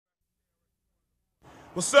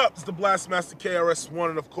What's up? It's the Blastmaster KRS-One,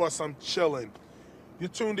 and of course I'm chilling. You're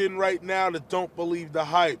tuned in right now to Don't Believe the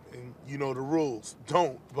Hype, and you know the rules.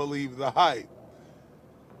 Don't believe the hype.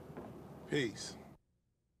 Peace.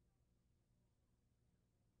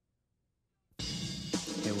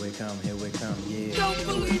 Here we come, yeah. Don't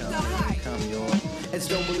believe the hype. Here we come, y'all. It's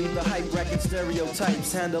Don't Believe the Hype, wrecking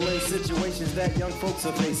stereotypes, handling situations that young folks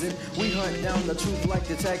are facing. We hunt down the truth like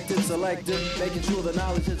detectives, selective, making sure the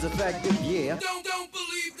knowledge is effective, yeah. Don't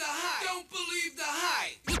believe the hype. Don't believe the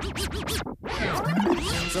hype.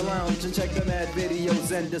 So lounge and check the mad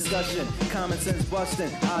videos and discussion. Common sense busting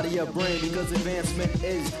out of your brain, because advancement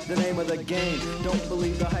is the name of the game. Don't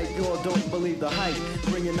believe the hype, y'all, don't believe the hype.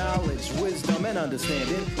 Bringing knowledge, wisdom, and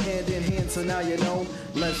understanding hand in hand, so now you know.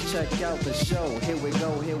 Let's check out the show. Here we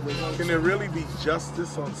go. Can there really be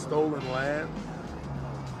justice on stolen land?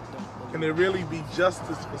 Can there really be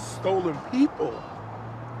justice for stolen people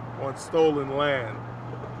on stolen land?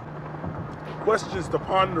 Questions to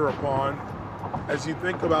ponder upon as you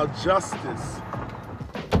think about justice.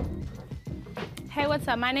 Hey, what's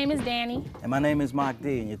up? My name is Danny. And my name is Mock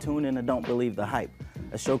D, and you're tuned in to Don't Believe the Hype,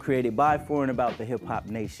 a show created by, for, and about the hip-hop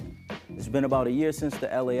nation. It's been about a year since the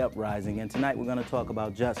LA uprising, and tonight we're going to talk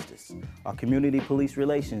about justice. Are community police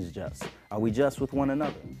relations just? Are we just with one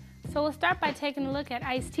another? So we'll start by taking a look at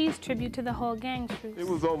Ice-T's tribute to the whole gang truce. It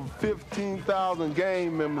was over 15,000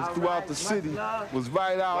 gang members throughout the city. Was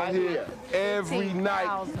right out here every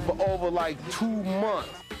night for over like 2 months.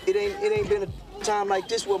 It ain't been a time like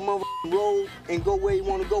this where motherfucking roll and go where you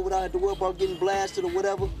want to go without having to worry about getting blasted or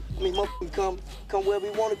whatever. I mean, motherfucking come wherever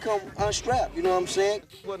you want to come unstrapped, you know what I'm saying?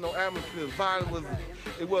 It wasn't no atmosphere. Finally,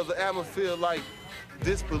 it was an atmosphere like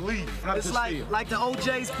disbelief. It's like the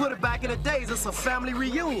OJs put it back in the days. It's a family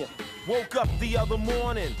reunion. Woke up the other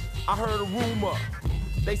morning, I heard a rumor.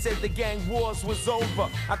 They said the gang wars was over.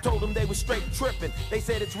 I told them they was straight tripping. They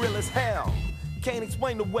said it's real as hell. Can't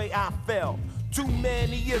explain the way I felt. Too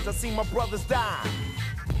many years I seen my brothers die.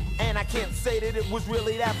 And I can't say that it was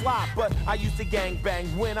really that fly, but I used to gang bang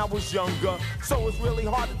when I was younger. So it's really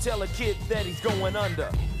hard to tell a kid that he's going under.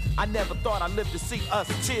 I never thought I'd live to see us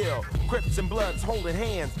chill. Crips and Bloods holding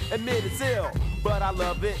hands, admit it's ill, but I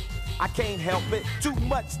love it. I can't help it. Too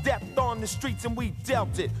much depth on the streets and we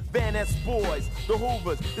dealt it. Van Ness boys, the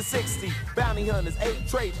Hoovers, the 60, bounty hunters, 8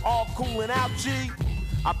 trades, all cooling out, G.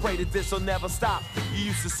 I pray that this'll never stop. You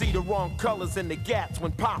used to see the wrong colors in the gats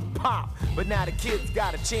when pop, but now the kids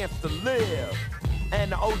got a chance to live.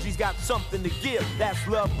 And the OG's got something to give. That's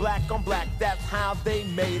love, black on black, that's how they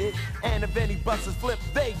made it. And if any buses flip,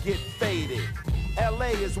 they get faded.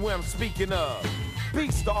 LA is where I'm speaking of.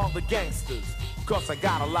 Peace to all the gangsters, cause I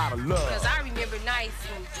got a lot of love. Cause I remember nights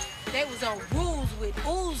when they was on rules with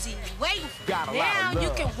Uzi waiting. Got a now lot of love.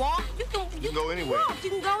 You can walk, you can go anywhere. Walk, you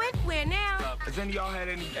can go anywhere now. Has any of y'all had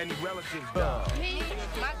any relatives? Me,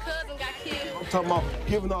 my cousin got killed. I'm talking about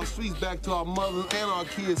giving our streets back to our mothers and our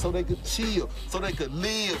kids so they could chill, so they could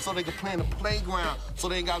live, so they could play in the playground, so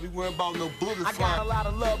they ain't gotta be worried about no bullets I flying. got a lot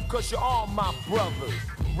of love cause you're all my brothers.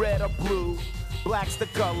 Red or blue, black's the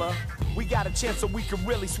color. We got a chance so we can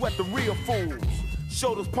really sweat the real fools.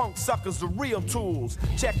 Show those punk suckers the real tools.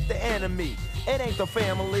 Check the enemy, it ain't the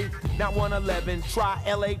family. Not 111, try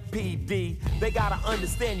LAPD. They gotta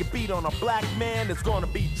understand you beat on a black man, there's gonna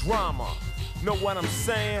be drama. Know what I'm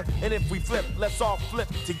saying? And if we flip, let's all flip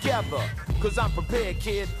together. Cause I'm prepared,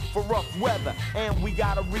 kid, for rough weather. And we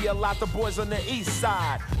gotta realize the boys on the east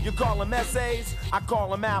side. You call them essays, I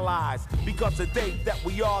call them allies. Because the day that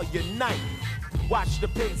we all unite, watch the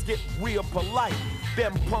pigs get real polite.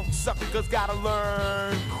 Them punk suckers gotta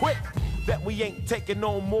learn quick that we ain't taking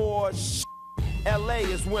no more shit. LA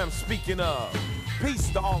is where I'm speaking of. Peace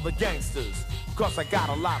to all the gangsters, cause I got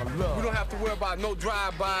a lot of love. We don't have to worry about no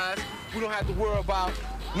drive-bys. We don't have to worry about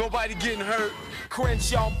nobody getting hurt.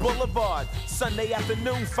 Crenshaw Boulevard, Sunday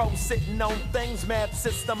afternoon, folks sitting on things, mad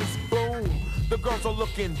systems, boom. The girls are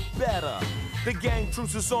looking better. The gang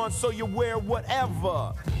truce is on, so you wear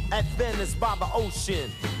whatever. At Venice by the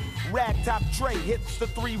ocean, Ragtop Trey hits the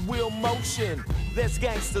 3-wheel motion. There's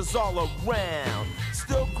gangsters all around.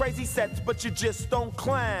 Still crazy sets, but you just don't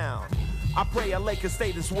clown. I pray LA can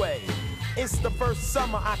stay this way. It's the first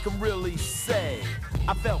summer I can really say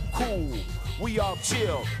I felt cool, we all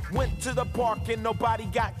chill. Went to the park and nobody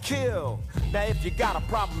got killed. Now if you got a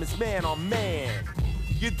problem, it's man on man.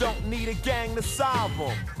 You don't need a gang to solve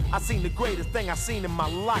them. I seen the greatest thing I seen in my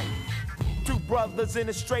life. 2 brothers in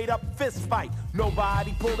a straight up fist fight.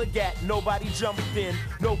 Nobody pulled a gat, nobody jumped in,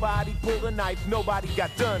 nobody pulled a knife, nobody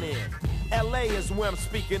got done in. LA is where I'm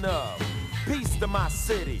speaking of. Peace to my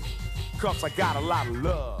city, cause I got a lot of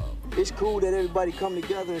love. it's cool that everybody come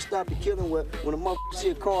together and stop the killing when a motherfucker see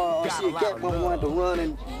a car or see a cat want to run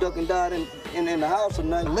and duck and dive in the house or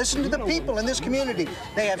nothing. Listen to the people in this community.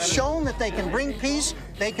 They have shown that they can bring peace,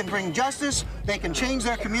 they can bring justice, they can change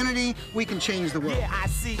their community, we can change the world. Yeah,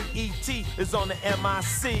 ICET is on the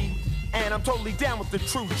MIC, and I'm totally down with the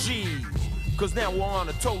true G's. Cause now we're on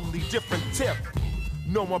a totally different tip.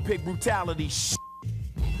 No more pig brutality, shit.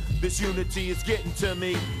 This unity is getting to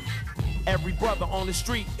me. Every brother on the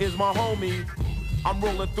street is my homie. I'm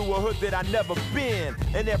rolling through a hood that I never been,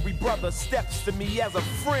 and every brother steps to me as a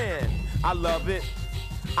friend. I love it,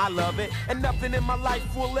 and nothing in my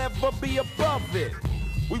life will ever be above it.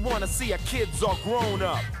 We wanna see our kids all grown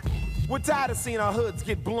up. We're tired of seeing our hoods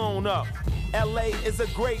get blown up. LA is a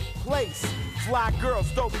great place. Fly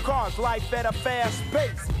girls, dope cars, life at a fast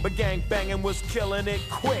pace. But gang banging was killing it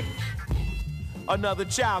quick. Another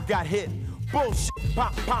child got hit. Bullshit,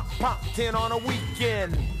 pop, pop, pop, 10 on a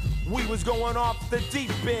weekend. We was going off the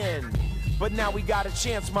deep end. But now we got a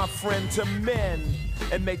chance, my friend, to mend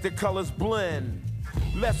and make the colors blend.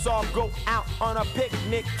 Let's all go out on a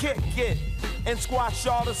picnic, kick it, and squash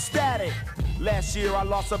all the static. Last year I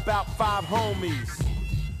lost about 5 homies.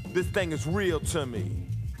 This thing is real to me.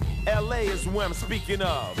 LA is where I'm speaking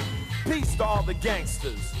of. Peace to all the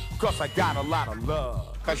gangsters, cause I got a lot of love.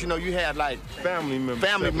 Cause you know you had like family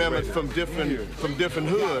members from different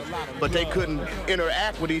hoods, but they couldn't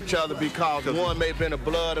interact with each other because one may have been a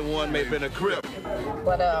blood and one may have been a Crip.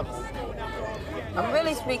 But I'm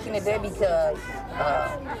really speaking today because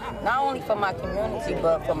not only for my community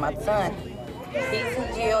but for my son. He's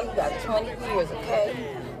in jail. He got 20 years,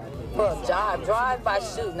 okay, for a drive-by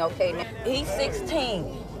shooting, okay. Now, he's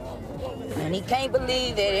 16. And he can't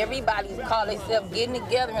believe that everybody's call themselves getting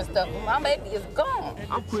together and stuff. My baby is gone.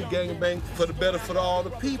 I'm quit gangbang for the better for all the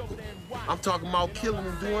people. I'm talking about killing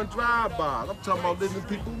and doing drive-bys. I'm talking about letting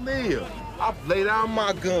people live. I lay down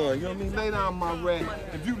my gun, you know what I mean? Lay down my rag.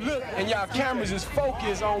 If you look and y'all cameras is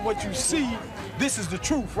focused on what you see, this is the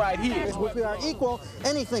truth right here. If we are equal,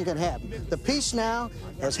 anything can happen. The peace now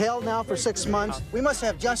has held now for 6 months. We must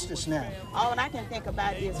have justice now. All I can think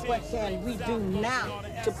about is what can we do now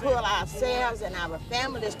to pull ourselves and our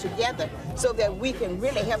families together so that we can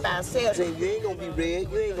really help ourselves. You ain't gonna be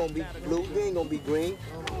red, you ain't gonna be blue, you ain't gonna be green.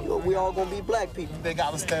 You know, we all gonna be black people. They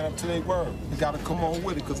gotta stand up to their word. They gotta come on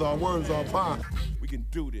with it, because our words are bond. We can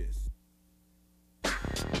do this.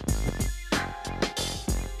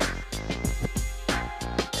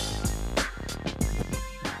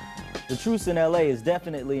 The truce in LA is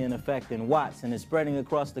definitely in effect in Watts and is spreading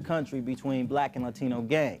across the country between Black and Latino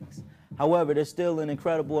gangs. However, there's still an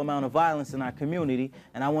incredible amount of violence in our community,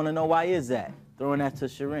 and I want to know why is that? Throwing that to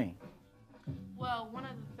Shireen. Well, one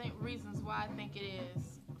of the reasons why I think it is,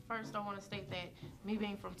 first I want to state that me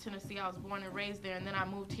being from Tennessee, I was born and raised there, and then I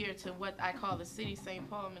moved here to what I call the city, St.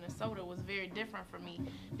 Paul, Minnesota, was very different for me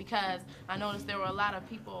because I noticed there were a lot of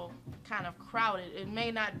people kind of crowded. It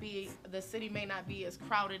may not be, the city may not be as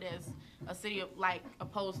crowded as a city of, like,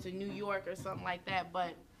 opposed to New York or something like that,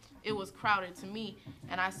 but it was crowded to me,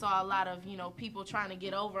 and I saw a lot of, you know, people trying to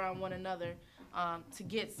get over on one another to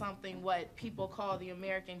get something what people call the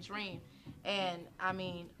American dream. And I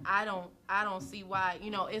mean, I don't see why,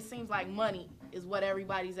 you know, it seems like money is what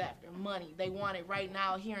everybody's after, money. They want it right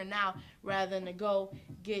now, here and now, rather than to go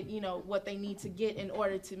get, you know, what they need to get in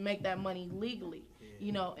order to make that money legally,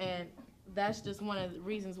 you know, and that's just one of the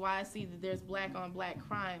reasons why I see that there's black on black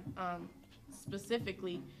crime,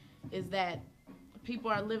 specifically, is that people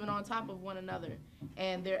are living on top of one another,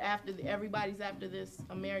 and they're after, everybody's after this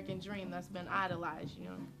American dream that's been idolized, you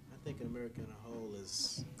know. I think America in a whole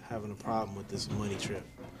is having a problem with this money trip.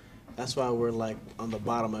 That's why we're like on the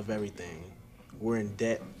bottom of everything. We're in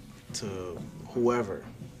debt to whoever,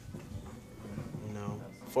 you know,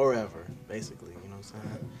 forever, basically, you know what I'm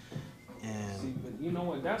saying? And see, but you know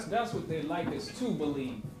what, that's what they like us to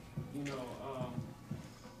believe, you know,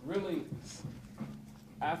 really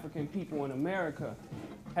African people in America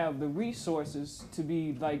have the resources to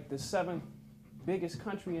be like the 7th biggest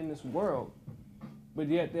country in this world. But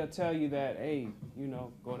yet they'll tell you that, hey, you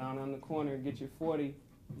know, go down on the corner, get your 40,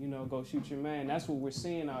 you know, go shoot your man. That's what we're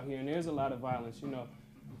seeing out here. And there's a lot of violence, you know,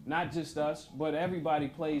 not just us, but everybody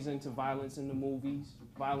plays into violence in the movies,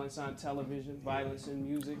 violence on television, violence in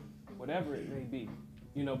music, whatever it may be.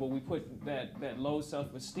 You know, but we put that low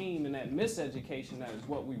self-esteem and that miseducation, that is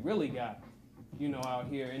what we really got, you know, out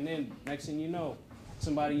here. And then next thing you know,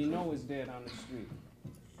 somebody you know is dead on the street.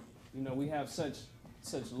 You know, we have such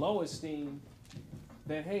low esteem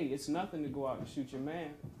that, hey, it's nothing to go out and shoot your man.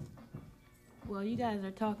 Well, you guys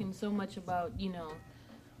are talking so much about, you know,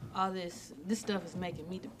 all this stuff is making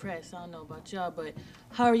me depressed. I don't know about y'all, but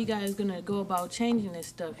how are you guys gonna go about changing this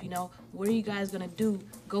stuff? You know, what are you guys gonna do?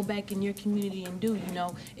 Go back in your community and do. You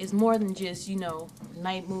know, it's more than just, you know,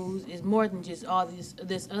 night moves. It's more than just all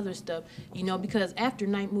this other stuff. You know, because after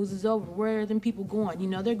night moves is over, where are them people going? You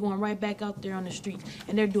know, they're going right back out there on the streets,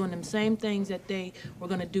 and they're doing them same things that they were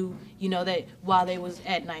gonna do. You know, that while they was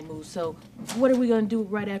at night moves. So, what are we gonna do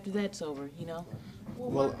right after that's over? You know.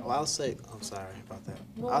 Well, I'll say, I'm sorry about that.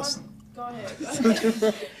 Well, go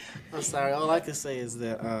ahead. I'm sorry. All I can say is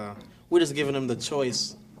that we're just giving them the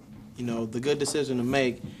choice, you know, the good decision to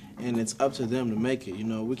make, and it's up to them to make it. You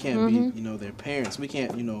know, we can't be, you know, their parents. We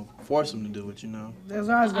can't, you know, force them to do it. You know. There's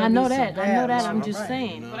always I know that. I know that. I'm just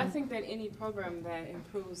saying. You know? But I think that any program that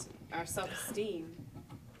improves our self-esteem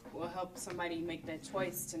will help somebody make that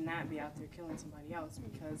choice to not be out there killing somebody else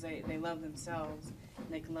because they love themselves and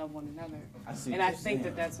they can love one another. I think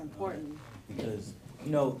that that's important. Because,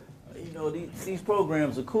 you know, these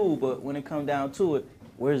programs are cool, but when it comes down to it,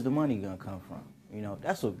 where's the money gonna come from? You know,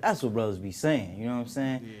 that's what brothers be saying. You know what I'm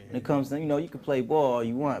saying? Yeah. When it comes to, you know, you can play ball all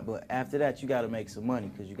you want, but after that, you got to make some money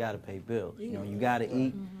because you got to pay bills. You know, you got to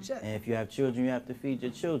eat, and if you have children, you have to feed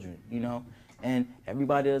your children. You know. And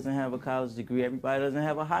everybody doesn't have a college degree. Everybody doesn't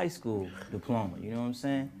have a high school diploma. You know what I'm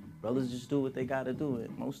saying? Brothers just do what they got to do.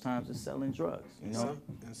 And most times it's selling drugs, you know?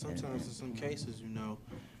 And sometimes in some cases, you know,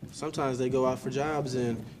 sometimes they go out for jobs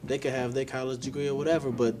and they could have their college degree or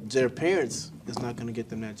whatever, but their parents is not going to get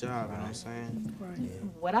them that job, you know what I'm saying? Right. Yeah.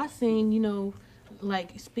 What I seen, you know,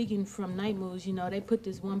 like speaking from night moves, you know, they put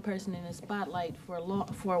this one person in the spotlight for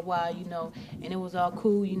a while, you know, and it was all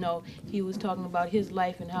cool, you know. He was talking about his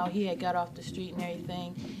life and how he had got off the street and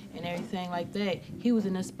everything like that. He was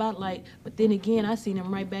in the spotlight, but then again, I seen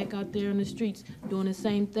him right back out there on the streets doing the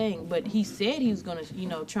same thing. But he said he was gonna, you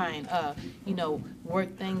know, try and, you know,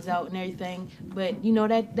 work things out and everything. But you know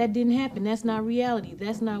that didn't happen. That's not reality.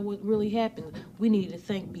 That's not what really happened. We need to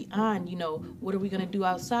think beyond, you know, what are we gonna do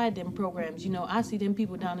outside them programs? You know, I see them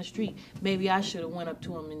people down the street. Maybe I should have went up to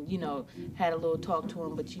them and, you know, had a little talk to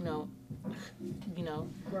them. But you know.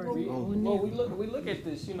 Well, we look at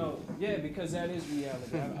this, you know, yeah, because that is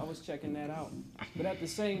reality. I was checking that out. But at the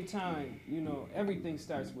same time, you know, everything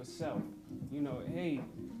starts with self. You know, hey,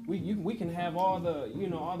 we can have all the, you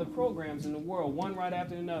know, all the programs in the world, one right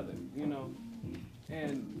after another, you know.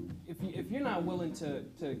 And if you're not willing to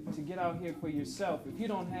get out here for yourself, if you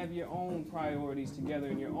don't have your own priorities together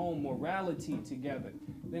and your own morality together,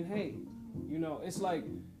 then hey, you know, it's like,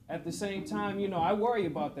 at the same time, you know, I worry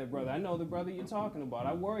about that brother. I know the brother you're talking about.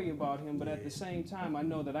 I worry about him, but at the same time, I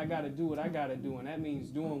know that I got to do what I got to do, and that means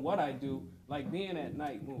doing what I do, like being at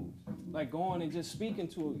night moves, like going and just speaking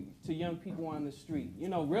to young people on the street. You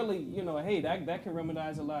know, really, you know, hey, that can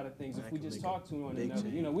remedize a lot of things if we just talk to one another.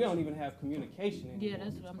 You know, we don't even have communication anymore. Yeah,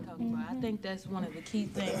 that's what I'm talking about. I think that's one of the key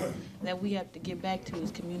things that we have to get back to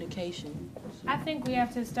is communication. I think we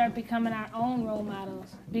have to start becoming our own role models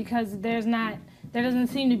because there doesn't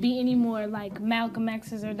seem to be any more like Malcolm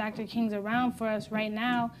X's or Dr. King's around for us right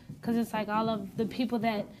now because it's like all of the people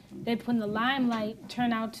that they put in the limelight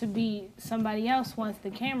turn out to be somebody else once the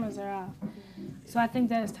cameras are off. So I think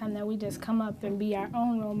that it's time that we just come up and be our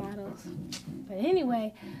own role models. But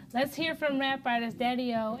anyway, let's hear from rap artist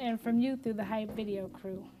Daddy-O and from you through the Hype video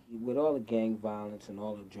crew. With all the gang violence and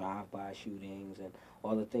all the drive-by shootings and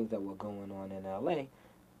all the things that were going on in L.A.,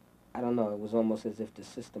 I don't know, it was almost as if the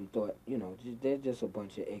system thought, you know, they're just a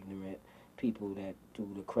bunch of ignorant people that do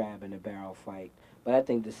the crab in the barrel fight. But I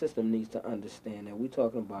think the system needs to understand that we're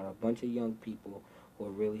talking about a bunch of young people who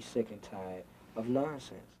are really sick and tired of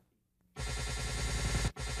nonsense.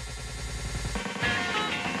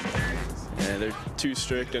 Yeah, they're too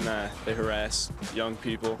strict and they harass young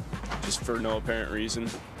people just for no apparent reason.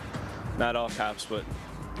 Not all cops, but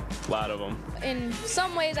a lot of them. In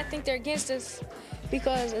some ways, I think they're against us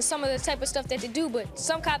because of some of the type of stuff that they do, but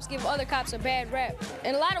some cops give other cops a bad rap.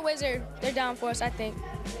 In a lot of ways, they're down for us, I think.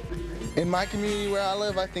 In my community where I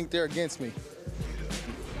live, I think they're against me.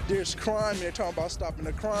 There's crime, they're talking about stopping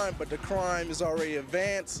the crime, but the crime is already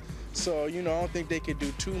advanced, so, you know, I don't think they could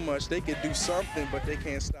do too much. They could do something, but they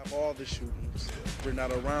can't stop all the shootings. They're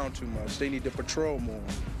not around too much. They need to patrol more.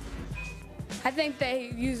 I think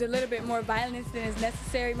they use a little bit more violence than is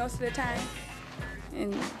necessary most of the time,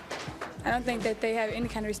 and I don't think that they have any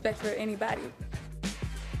kind of respect for anybody.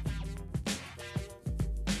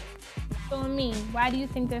 So, me, why do you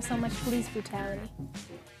think there's so much police brutality?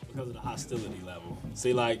 Because of the hostility level.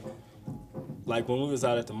 See, like when we was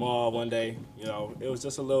out at the mall one day, you know, it was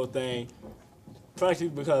just a little thing. Frankly,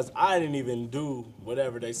 because I didn't even do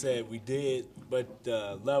whatever they said we did, but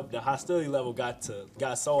the hostility level got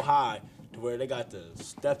so high to where they got to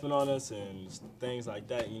stepping on us and things like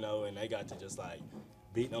that, you know, and they got to just like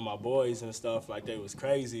beating on my boys and stuff like they was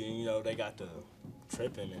crazy, and you know, they got to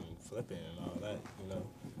tripping and flipping and all that, you know.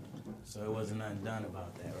 So it wasn't nothing done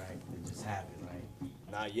about that, right? It just happened, right?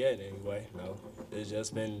 Not yet, anyway, no. It's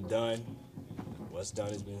just been done. What's done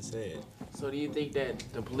has been said. So do you think that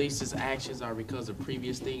the police's actions are because of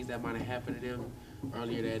previous things that might have happened to them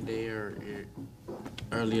earlier that day or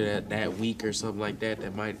earlier that week or something like that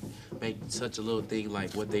that might make such a little thing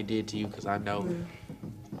like what they did to you, because I know,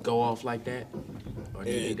 go off like that? Or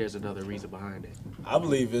do you think there's another reason behind it? I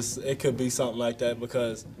believe it could be something like that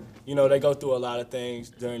because, you know, they go through a lot of things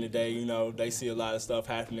during the day, you know, they see a lot of stuff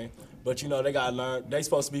happening. But, you know, they gotta learn, they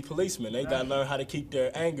supposed to be policemen. They gotta learn how to keep their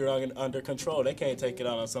anger under control. They can't take it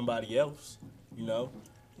out on somebody else, you know?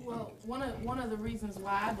 Well, one of the reasons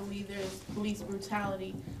why I believe there's police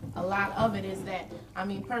brutality, a lot of it is that, I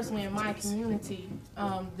mean, personally in my community,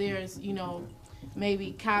 there's, you know,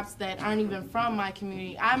 maybe cops that aren't even from my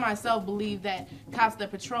community. I myself believe that cops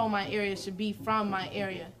that patrol my area should be from my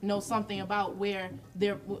area, know something about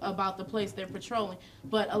about the place they're patrolling.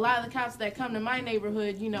 But a lot of the cops that come to my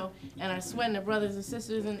neighborhood, you know, and are sweating their brothers and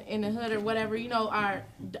sisters in the hood or whatever, you know,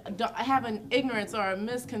 have an ignorance or a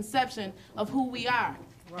misconception of who we are.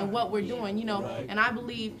 And what we're doing, you know, and I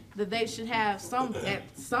believe that they should have some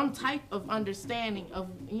type of understanding of,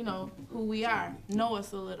 you know, who we are, know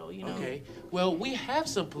us a little, you know. Okay, well, we have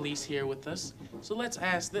some police here with us, so let's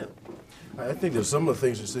ask them. I think that some of the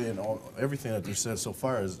things you're saying, everything that they've said so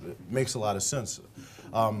far makes a lot of sense.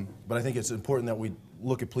 But I think it's important that we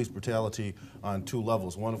look at police brutality on two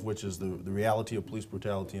levels, one of which is the reality of police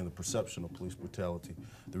brutality and the perception of police brutality.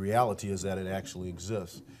 The reality is that it actually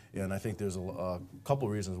exists. And I think there's a couple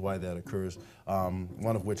reasons why that occurs,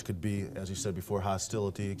 one of which could be, as you said before,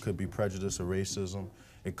 hostility. It could be prejudice or racism.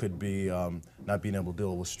 It could be not being able to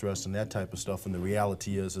deal with stress and that type of stuff. And the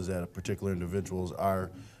reality is that particular individuals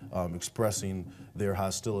are expressing their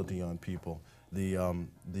hostility on people.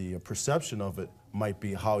 The perception of it might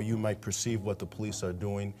be how you might perceive what the police are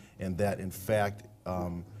doing, and that in fact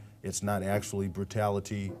it's not actually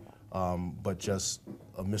brutality, but just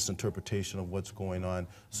a misinterpretation of what's going on.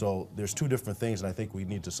 So there's two different things, and I think we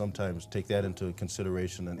need to sometimes take that into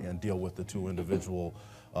consideration and deal with the two individual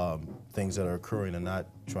things that are occurring and not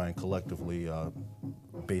try and collectively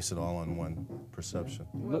base it all on one perception.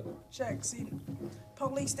 Check, see,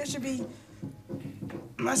 police, there should be,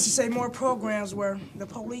 I should say, more programs where the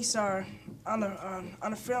police are on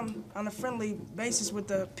a friendly basis with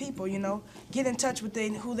the people, you know, get in touch with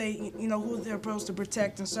who they're supposed to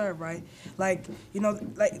protect and serve, right? Like, you know,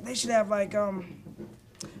 like they should have like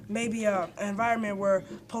maybe an environment where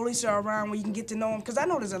police are around where you can get to know them, because I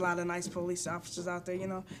know there's a lot of nice police officers out there, you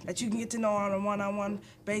know, that you can get to know on a one-on-one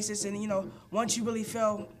basis, and you know, once you really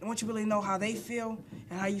know how they feel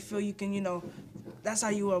and how you feel, you can, you know, that's how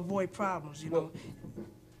you avoid problems, you know.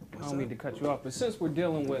 I don't mean to cut you off, but since we're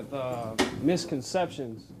dealing with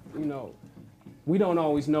misconceptions, you know, we don't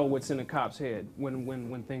always know what's in a cop's head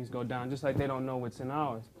when things go down, just like they don't know what's in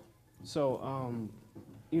ours. So,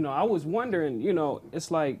 you know, I was wondering, you know,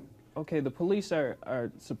 it's like, okay, the police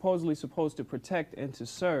are supposedly supposed to protect and to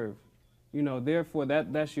serve, you know, therefore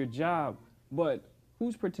that's your job. But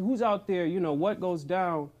who's out there, you know, what goes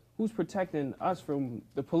down? Who's protecting us from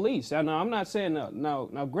the police? And I'm not saying now.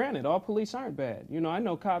 Granted, all police aren't bad. You know, I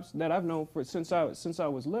know cops that I've known since I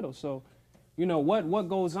was little. So, you know, what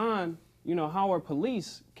goes on? You know, how are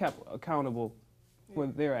police kept accountable for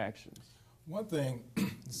their actions? One thing,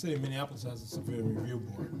 the city of Minneapolis has a severe review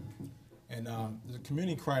board, and the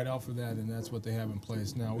community cried out for that, and that's what they have in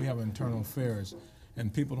place now. We have internal affairs,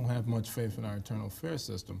 and people don't have much faith in our internal affairs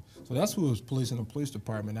system. So that's who is policing the police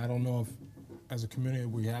department. I don't know if, as a community,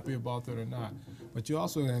 we're happy about that or not. But you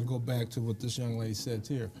also got to go back to what this young lady said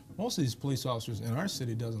here. Most of these police officers in our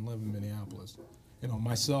city doesn't live in Minneapolis. You know,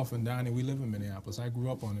 myself and Donnie, we live in Minneapolis. I grew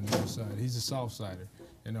up on the north side. He's a south sider,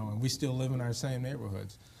 you know, and we still live in our same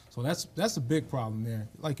neighborhoods. So that's a big problem there.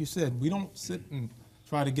 Like you said, we don't sit and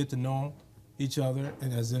try to get to know each other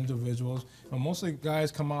and as individuals. You know, most of the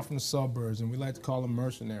guys come out from the suburbs, and we like to call them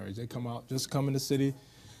mercenaries. They come out, just come in the city,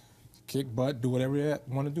 kick butt, do whatever they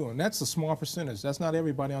want to do. And that's a small percentage. That's not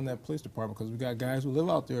everybody on that police department, because we got guys who live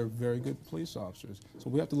out there, very good police officers. So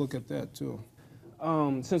we have to look at that too.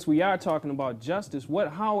 Since we are talking about justice,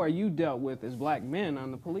 how are you dealt with as black men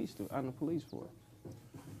on the police force?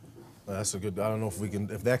 That's a good. I don't know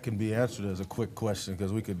if that can be answered as a quick question,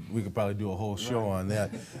 because we could probably do a whole show on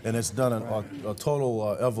that. And it's done a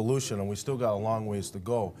total evolution, and we still got a long ways to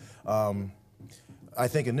go. I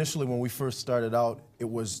think initially when we first started out, it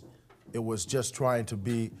was just try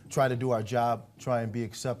to do our job, try and be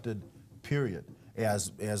accepted period, as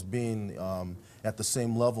being at the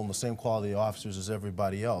same level and the same quality of officers as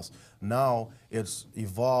everybody else. Now it's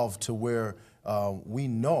evolved to where we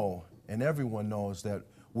know, and everyone knows, that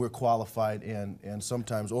we're qualified and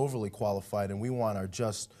sometimes overly qualified, and we want our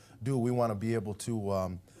just due. We want to be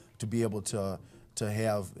able to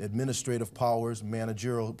have administrative powers,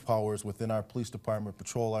 managerial powers within our police department,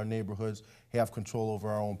 patrol our neighborhoods, have control over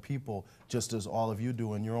our own people, just as all of you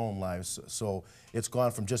do in your own lives. So it's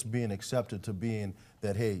gone from just being accepted to being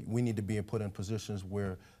that, hey, we need to be put in positions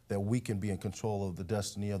where that we can be in control of the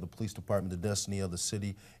destiny of the police department, the destiny of the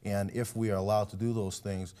city, and if we are allowed to do those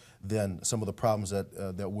things, then some of the problems that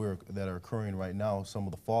are occurring right now, some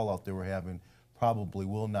of the fallout that we're having, probably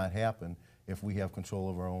will not happen if we have control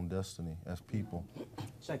of our own destiny as people.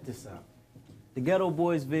 Check this out. The Ghetto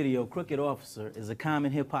Boys video, Crooked Officer, is a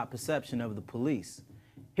common hip-hop perception of the police.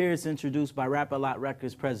 Here it's introduced by Rap-A-Lot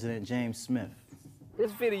Records President James Smith.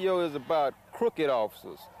 This video is about crooked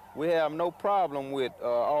officers. We have no problem with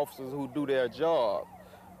officers who do their job.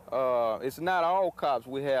 It's not all cops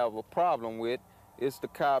we have a problem with. It's the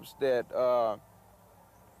cops that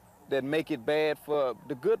that make it bad for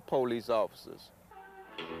the good police officers.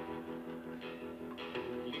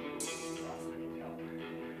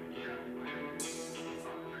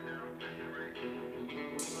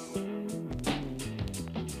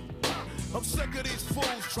 I'm sick of these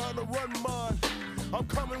fools trying to run mine. I'm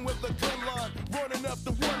coming with a gun line, running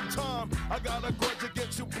after one time. I got a grudge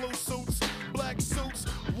against you blue suits, black suits,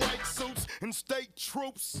 white suits, and state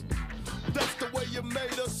troops. That's the way you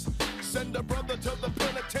made us. Send a brother to the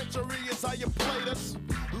penitentiary is how you played us.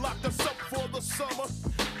 Locked us up for the summer.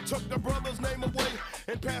 Took the brother's name away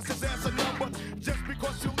and passed his ass a number. Just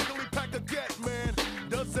because you legally pack a gat, man,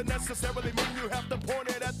 doesn't necessarily mean you have to point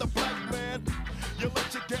it at the black man. You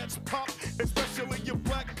let your gats pop, especially your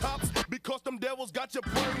black cops, because them devils got you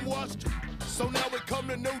brainwashed. So now we come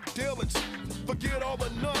to new dealings. Forget all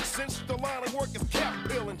the nonsense, the line of work is cap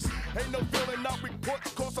billings. Ain't no filling out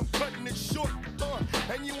reports, cause I'm cutting it short.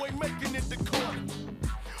 And you ain't making it to court.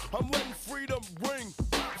 I'm letting freedom ring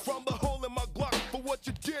from the hole in my Glock for what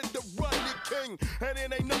you did to Rodney King. And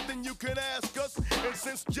it ain't nothing you can ask us. And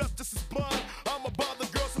since justice is blind, I'ma buy the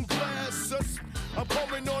girl some glasses. I'm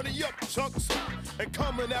pulling on the up chunks and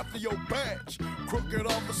coming after your badge. Crooked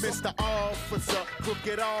officer. Mr. Officer,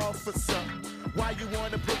 crooked officer. Why you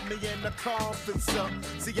wanna put me in the coffin, sir?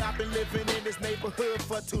 See, I've been living in this neighborhood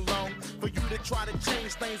for too long for you to try to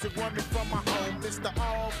change things and run me from my home. Mr.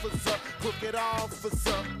 Officer, crooked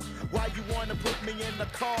officer. Why you wanna put me in the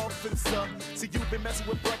coffin, sir? See, you've been messing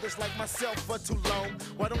with brothers like myself for too long.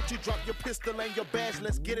 Why don't you drop your pistol and your badge?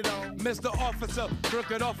 Let's get it on. Mr. Officer,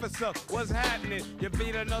 crooked officer, what's happening? You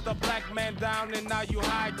beat another black man down and now you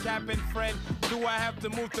high capping, friend. Do I have to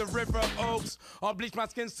move to River Oaks or bleach my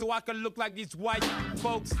skin so I can look like these white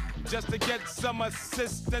folks just to get some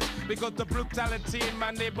assistance? Because the brutality in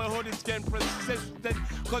my neighborhood is getting persistent.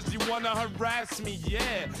 Cause you wanna harass me,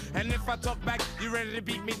 yeah. And if I talk back, you ready to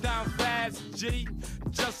beat me down fast, G?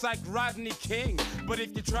 Just like Rodney King. But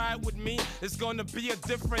if you try it with me, it's gonna be a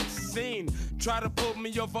different scene. Try to pull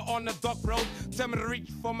me over on the dark road. Tell me to reach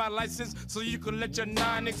for my license so you can let your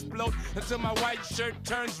 9 explode until my white shirt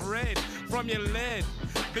turns red from your lid.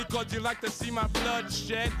 Because you like to see my blood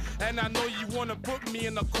shed. And I know you wanna put me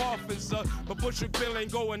in a coffin, sir, but Bushwick Bill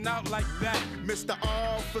ain't going out like that. Mr.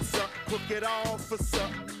 Officer, crooked officer.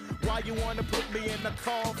 Why you wanna put me in a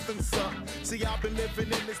coffin, sir? See, I've been living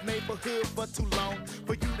in this neighborhood for too long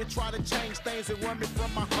for you to try to change things and run me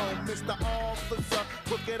from my home. Mr. Officer,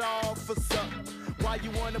 crooked officer. Why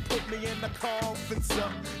you wanna put me in a coffin, sir?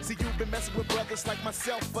 See, you've been messing with brothers like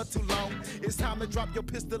myself for too long. It's time to drop your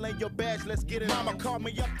pistol and your badge, let's get it on. Mama called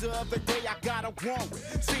me up the other day, I got a warrant.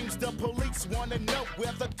 Seems the police wanna know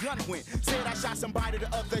where the gun went. Said I shot somebody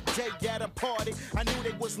the other day at a party. I knew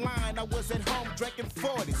they was lying, I was at home drinking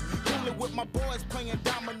 40s. Cooling with my boys, playing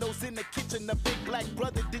dominoes in the kitchen. The big black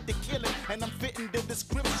brother did the killing, and I'm fitting the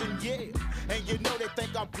description, yeah. And you know they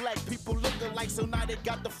think I'm black, people look alike, so now they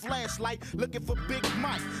got the flashlight, looking for Big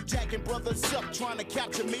Mike. Jacking brothers up, trying to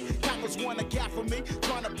capture me. Coppers wanna gaffer me,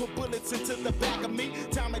 trying to put bullets into the back of me.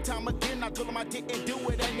 Time and time again, I told them I didn't do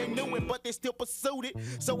it, and they knew it, but they still pursued it.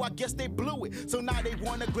 So I guess they blew it. So now they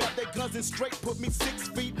wanna grab their guns and straight put me 6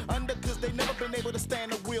 feet under, cause they never been able to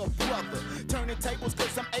stand a real brother. Turning tables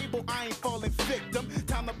cause I'm able, I ain't falling victim.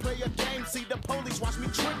 Time to play a game, see the police watch me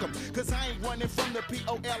trick them. Cause I ain't running from the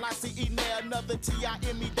P-O-L-I-C-E, now another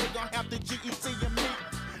T-I-M-E, they gon' have the G-E-T and me.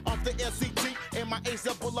 Off the S-E-T and my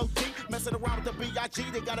A-double-O-D. Messing around with the B-I-G,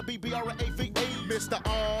 they gotta be B-R-A-V-E. Mr.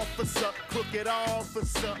 Officer, crooked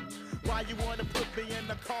officer. Why you wanna put me in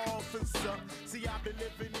the coffin, sir? See, I've been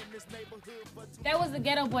living in this neighborhood for That was the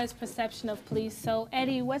Ghetto Boys' perception of police. So,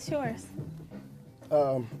 Eddie, what's yours?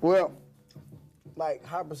 Well, like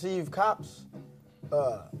how perceived cops,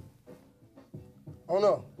 I don't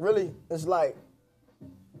know. Really, it's like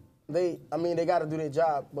they got to do their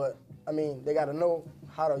job, but they got to know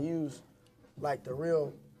how to use like the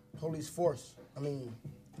real police force.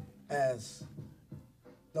 As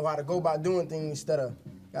know how to go about doing things instead of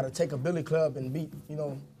got to take a billy club and beat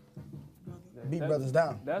brothers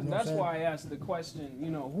down. That's why I asked the question,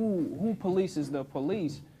 who polices the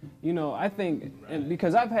police? I think, and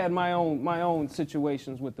because I've had my own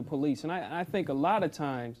situations with the police, and I think a lot of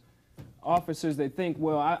times officers, they think,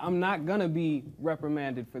 well, I'm not gonna be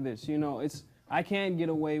reprimanded for this. I can't get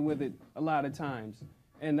away with it a lot of times.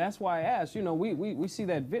 And that's why I asked, we see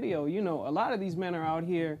that video, a lot of these men are out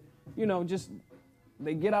here, just,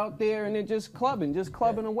 they get out there and they're just clubbing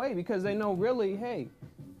away because they know really, hey,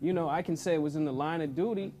 I can say it was in the line of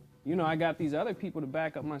duty. I got these other people to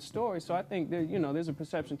back up my story. So I think there, there's a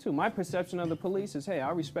perception too. My perception of the police is, hey, I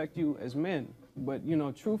respect you as men, but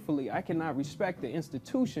truthfully, I cannot respect the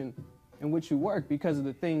institution in which you work because of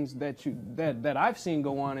the things that I've seen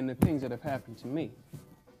go on and the things that have happened to me.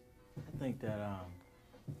 I think that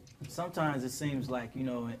sometimes it seems like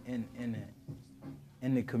in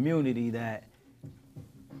the community that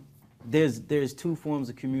there's two forms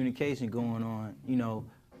of communication going on.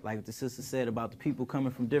 Like the sister said about the people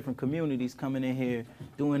coming from different communities coming in here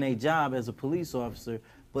doing their job as a police officer,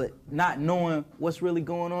 but not knowing what's really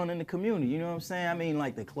going on in the community. You know what I'm saying?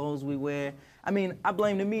 Like the clothes we wear. I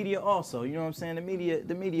blame the media also. You know what I'm saying?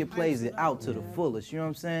 The media plays it out to the fullest. You know what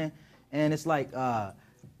I'm saying? And it's like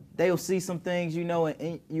they'll see some things,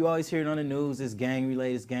 and you always hear it on the news. It's gang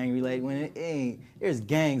related. When it ain't, there's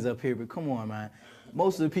gangs up here, but come on, man.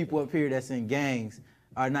 Most of the people up here that's in gangs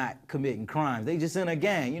are not committing crimes. They just in a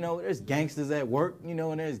gang. There's gangsters at work, and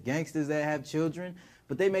there's gangsters that have children,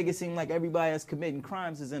 but they make it seem like everybody that's committing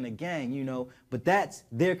crimes is in a gang, but that's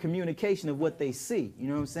their communication of what they see. You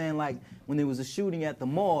know what I'm saying? Like when there was a shooting at the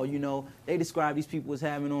mall, they described these people as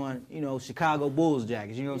having on, Chicago Bulls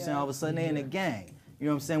jackets. You know what I'm saying? All of a sudden they're in a gang. You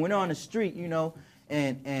know what I'm saying? When they're on the street,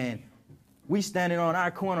 and we standing on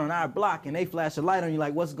our corner on our block and they flash a light on you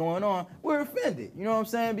like, what's going on? We're offended, you know what I'm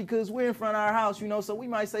saying? Because we're in front of our house, so we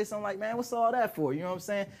might say something like, man, what's all that for? You know what I'm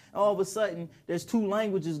saying? All of a sudden, there's two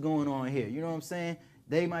languages going on here, you know what I'm saying?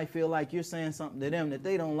 They might feel like you're saying something to them that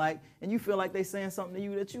they don't like, and you feel like they're saying something to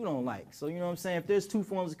you that you don't like. So, you know what I'm saying? If there's two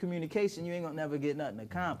forms of communication, you ain't gonna never get nothing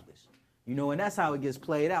accomplished. And that's how it gets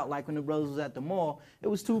played out. Like when the brothers was at the mall, it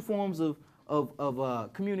was two forms of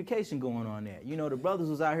communication going on there. The brothers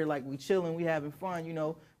was out here like we chilling, we having fun,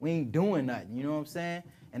 we ain't doing nothing, you know what I'm saying?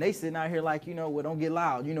 And they sitting out here like, well, don't get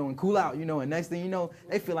loud, and cool out, and next thing you know,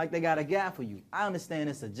 they feel like they got a gap for you. I understand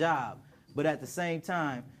it's a job, but at the same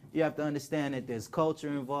time, you have to understand that there's culture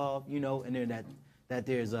involved, and that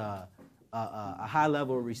there's a high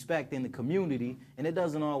level of respect in the community, and it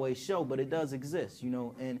doesn't always show, but it does exist,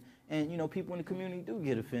 and people in the community do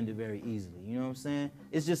get offended very easily, you know what I'm saying?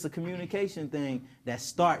 It's just a communication thing that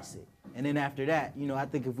starts it. And then after that, I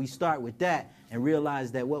think if we start with that and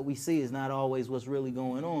realize that what we see is not always what's really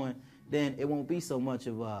going on, then it won't be so much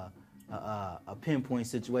of a pinpoint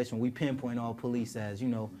situation. We pinpoint all police as,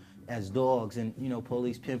 as dogs, and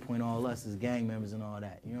police pinpoint all us as gang members and all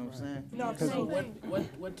that. You know what I'm saying? So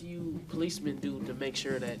what do you policemen do to make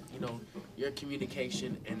sure that your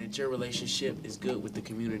communication and that your relationship is good with the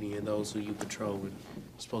community and those who you patrol and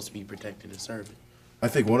supposed to be protecting and serving? I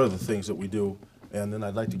think one of the things that we do, and then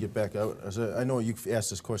I'd like to get back out. I know you've asked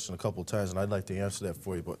this question a couple of times, and I'd like to answer that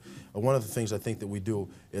for you. But one of the things I think that we do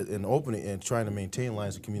in opening and trying to maintain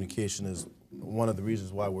lines of communication is one of the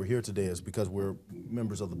reasons why we're here today is because we're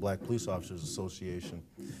members of the Black Police Officers Association.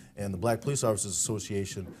 And the Black Police Officers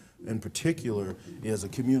Association in particular is a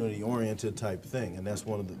community-oriented type thing, and that's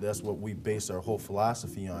what we base our whole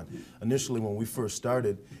philosophy on. Initially, when we first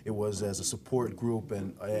started, it was as a support group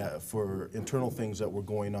and for internal things that were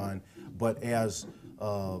going on, but as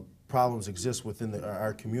problems exist within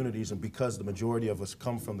our communities, and because the majority of us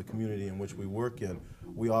come from the community in which we work in,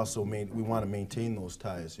 we also we want to maintain those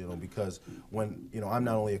ties, because when, I'm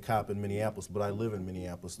not only a cop in Minneapolis, but I live in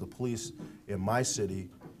Minneapolis. The police in my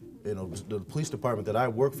city, the police department that I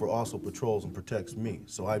work for also patrols and protects me.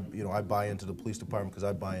 So I buy into the police department because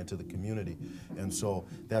I buy into the community, and so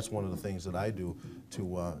that's one of the things that I do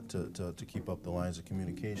to keep up the lines of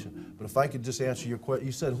communication. But if I could just answer your question,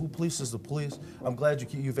 you said who polices the police? I'm glad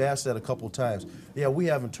you've asked that a couple of times. Yeah, we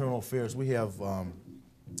have internal affairs. We have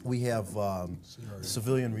we have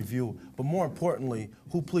civilian review, but more importantly,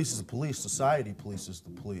 who polices the police? Society polices the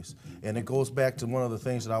police. And it goes back to one of the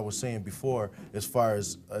things that I was saying before, as far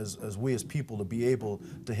as we as people to be able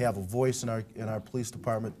to have a voice in our police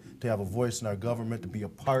department, to have a voice in our government, to be a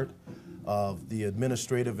part of the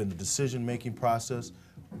administrative and the decision-making process.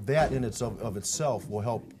 That in of itself will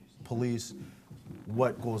help police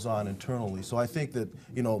what goes on internally. So I think that,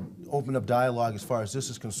 you know, open up dialogue as far as this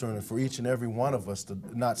is concerned, and for each and every one of us to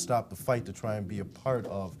not stop the fight to try and be a part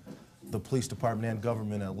of the police department and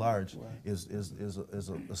government at large is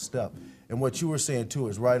a step. And what you were saying too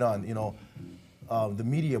is right on. You know, the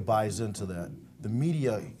media buys into that. The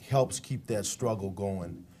media helps keep that struggle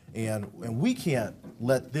going, and we can't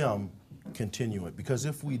let them continue it, because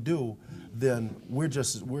if we do, then we're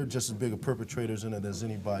just as big of perpetrators in it as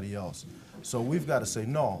anybody else. So we've got to say,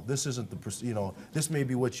 no, this isn't the, you know, this may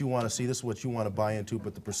be what you want to see, this is what you want to buy into,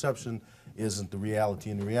 but the perception isn't the reality.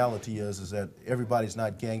 And the reality is that everybody's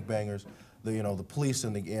not gangbangers. You know, the police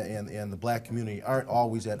and the black community aren't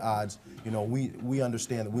always at odds. You know, we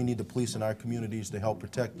understand that we need the police in our communities to help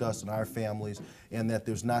protect us and our families, and that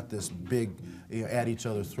there's not this big, you know, at each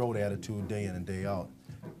other's throat attitude day in and day out.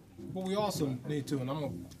 But we also need to, and I'm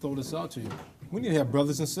going to throw this out to you, we need to have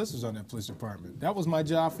brothers and sisters on that police department. That was my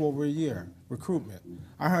job for over a year, recruitment.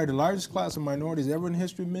 I hired the largest class of minorities ever in the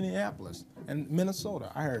history of Minneapolis and Minnesota.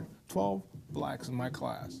 I hired 12 blacks in my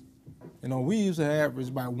class. You know, we used to average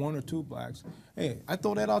about 1 or 2 blacks. Hey, I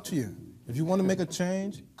throw that out to you. If you want to make a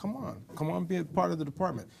change, come on, be a part of the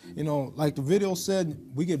department. You know, like the video said,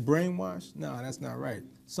 we get brainwashed. No, that's not right.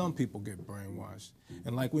 Some people get brainwashed.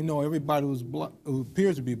 And like we know, everybody who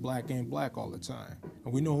appears to be black ain't black all the time.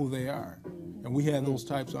 And we know who they are. And we have those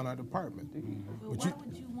types on our department. Well, why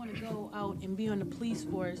would you want to go out and be on the police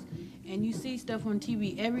force and you see stuff on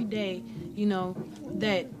TV every day, you know,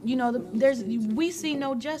 that, you know, we see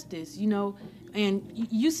no justice, you know, and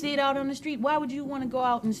you see it out on the street. Why would you want to go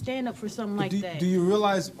out and stand up for something like that? Do you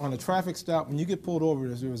realize on a traffic stop, when you get pulled over,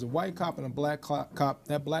 there was a white cop and a black cop,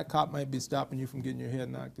 that black cop might be stopping you from getting your head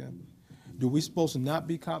knocked in? Do we supposed to not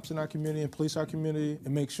be cops in our community and police our community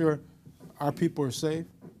and make sure our people are safe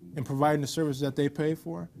and providing the service that they pay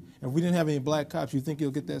for? If we didn't have any black cops, you think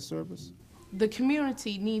you'll get that service? The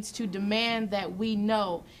community needs to demand that we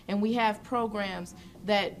know, and we have programs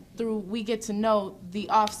that through we get to know the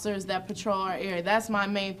officers that patrol our area. That's my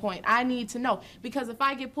main point. I need to know, because if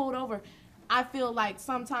I get pulled over, I feel like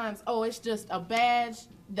sometimes, oh, it's just a badge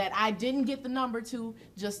that I didn't get the number to,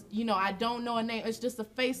 just, you know, I don't know a name. It's just a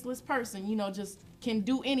faceless person, you know, just can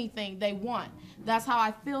do anything they want. That's how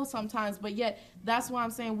I feel sometimes, but yet that's why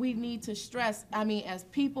I'm saying we need to stress, I mean, as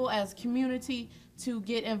people, as community, to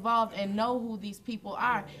get involved and know who these people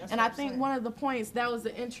are. And I think one of the points, that was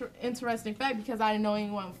an interesting fact, because I didn't know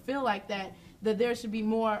anyone would feel like that there should be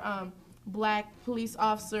more black police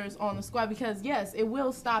officers on the squad, because yes, it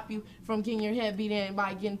will stop you from getting your head beat in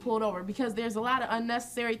by getting pulled over, because there's a lot of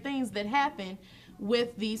unnecessary things that happen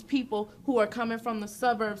with these people who are coming from the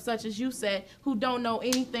suburbs, such as you said, who don't know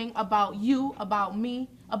anything about you, about me,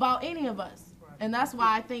 about any of us. And that's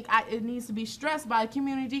why I think it needs to be stressed by the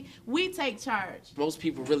community. We take charge. Most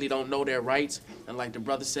people really don't know their rights, and like the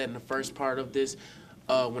brother said in the first part of this,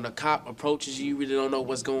 when a cop approaches you, you really don't know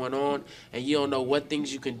what's going on, and you don't know what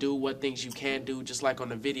things you can do, what things you can't do. Just like on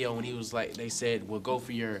the video when he was like, they said, well, go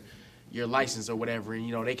for your license or whatever, and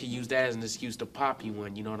you know, they could use that as an excuse to pop you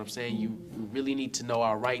one. You know what I'm saying? You really need to know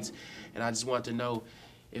our rights, and I just want to know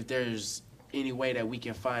if there's any way that we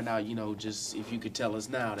can find out, you know, just if you could tell us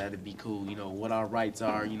now, that'd be cool, you know, what our rights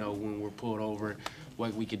are, you know, when we're pulled over,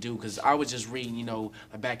 what we could do. Because I was just reading, you know,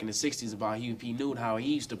 back in the 60s about Huey P. Newton, how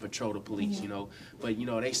he used to patrol the police, you know, but, you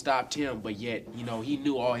know, they stopped him, but yet, you know, he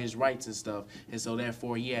knew all his rights and stuff, and so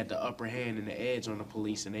therefore he had the upper hand and the edge on the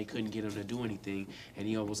police, and they couldn't get him to do anything, and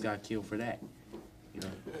he almost got killed for that. You know?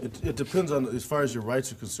 It depends on, as far as your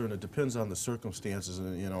rights are concerned, it depends on the circumstances,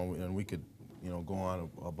 and, you know, and we could, you know, go on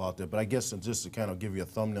about that. But I guess just to kind of give you a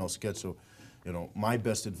thumbnail sketch of, you know, my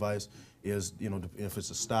best advice is, you know, if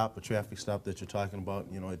it's a traffic stop that you're talking about,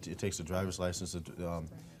 you know, it takes a driver's license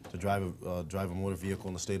to drive a motor vehicle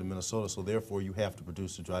in the state of Minnesota. So therefore, you have to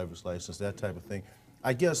produce a driver's license, that type of thing.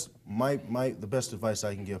 I guess the best advice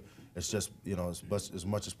I can give is just, you know, as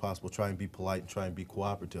much as possible, try and be polite and try and be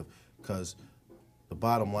cooperative, because the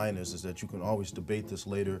bottom line is that you can always debate this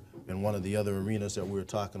later in one of the other arenas that we were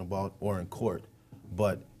talking about, or in court.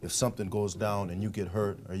 But if something goes down and you get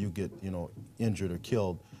hurt or you get, you know, injured or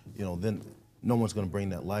killed, you know, then no one's going to bring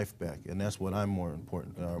that life back, and that's what I'm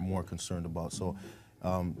more concerned about. So,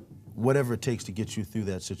 whatever it takes to get you through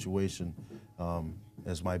that situation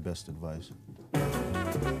is my best advice.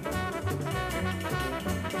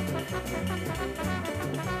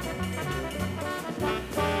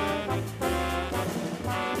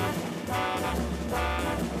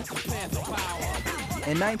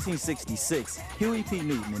 In 1966, Huey P.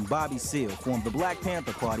 Newton and Bobby Seale formed the Black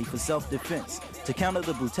Panther Party for self-defense to counter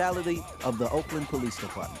the brutality of the Oakland Police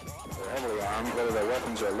Department. They're heavily armed. Whether their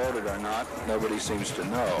weapons are loaded or not, nobody seems to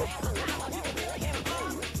know.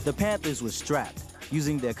 The Panthers were strapped.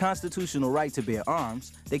 Using their constitutional right to bear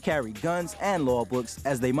arms, they carried guns and law books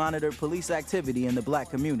as they monitored police activity in the black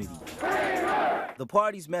community. The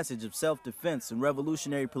party's message of self-defense and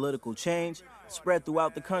revolutionary political change spread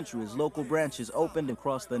throughout the country as local branches opened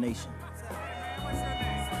across the nation.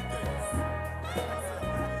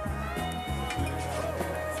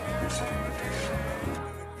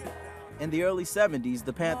 In the early 70s,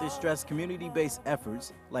 the Panthers stressed community-based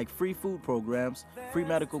efforts like free food programs, free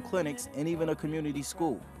medical clinics, and even a community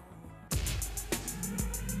school.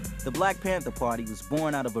 The Black Panther Party was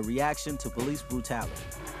born out of a reaction to police brutality,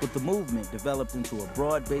 with the movement developed into a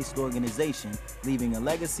broad-based organization, leaving a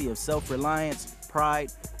legacy of self-reliance,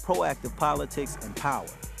 pride, proactive politics, and power.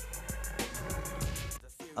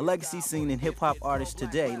 A legacy seen in hip-hop artists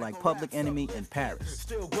today like Public Enemy and Paris.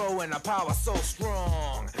 Still growing, our power so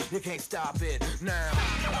strong, you can't stop it now.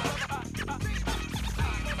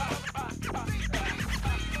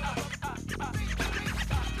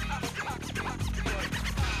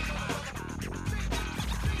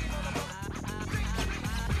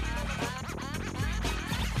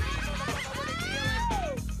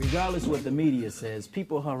 Regardless of what the media says,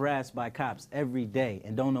 people are harassed by cops every day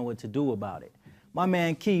and don't know what to do about it. My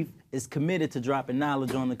man Keith is committed to dropping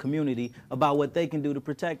knowledge on the community about what they can do to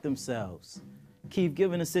protect themselves. Keith,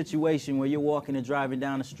 given a situation where you're walking and driving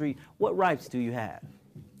down the street, what rights do you have?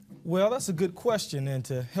 Well, that's a good question, and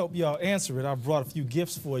to help y'all answer it, I brought a few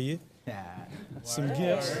gifts for you. Some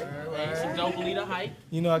gifts. Some don't believe the hype.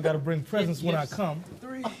 You know I got to bring presents when I come.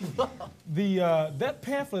 That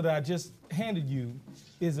pamphlet I just handed you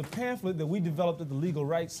is a pamphlet that we developed at the Legal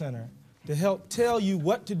Rights Center to help tell you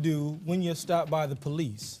what to do when you're stopped by the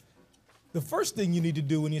police. The first thing you need to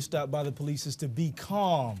do when you're stopped by the police is to be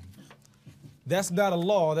calm. That's not a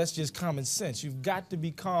law, that's just common sense. You've got to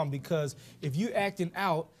be calm, because if you're acting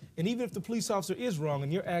out, and even if the police officer is wrong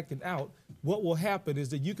and you're acting out, what will happen is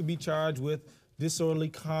that you can be charged with disorderly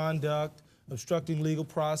conduct, obstructing legal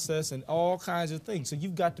process, and all kinds of things. So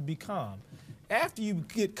you've got to be calm. After you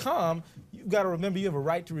get calm, you've got to remember you have a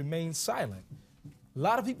right to remain silent. A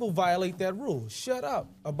lot of people violate that rule. Shut up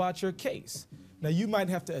about your case. Now, you might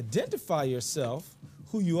have to identify yourself,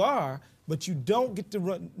 who you are, but you don't get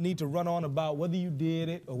to need to run on about whether you did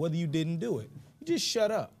it or whether you didn't do it. You just shut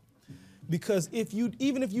up. Because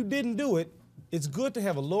even if you didn't do it, it's good to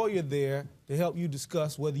have a lawyer there to help you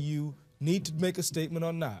discuss whether you need to make a statement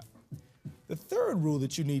or not. The third rule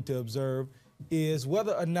that you need to observe is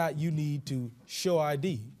whether or not you need to show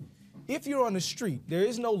ID. If you're on the street, there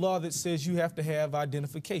is no law that says you have to have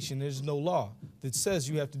identification. There's no law that says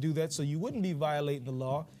you have to do that, so you wouldn't be violating the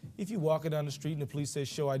law if you're walking down the street and the police says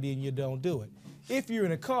show ID and you don't do it. If you're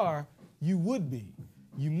in a car, you would be.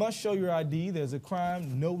 You must show your ID. There's a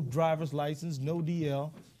crime, no driver's license, no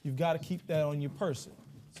DL. You've got to keep that on your person.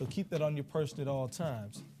 So keep that on your person at all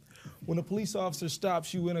times. When a police officer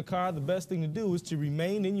stops you in a car, the best thing to do is to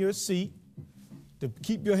remain in your seat, to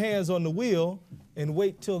keep your hands on the wheel, and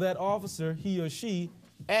wait till that officer, he or she,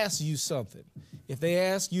 asks you something. If they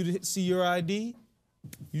ask you to see your ID,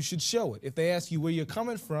 you should show it. If they ask you where you're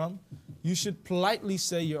coming from, you should politely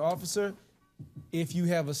say, your officer, if you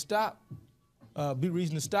have a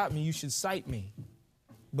reason to stop me, you should cite me.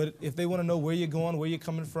 But if they want to know where you're going, where you're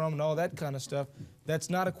coming from, and all that kind of stuff, that's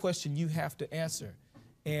not a question you have to answer.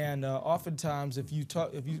 And oftentimes, if you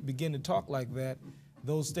begin to talk like that,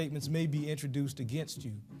 those statements may be introduced against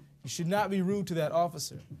you. You should not be rude to that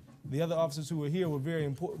officer. The other officers who were here were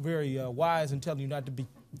very wise in telling you not to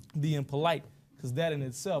be impolite, because that in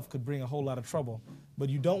itself could bring a whole lot of trouble. But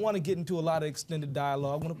you don't want to get into a lot of extended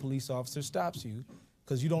dialogue when a police officer stops you,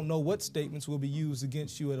 because you don't know what statements will be used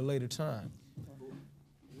against you at a later time.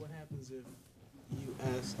 What happens if you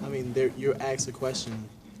ask, you're asked a question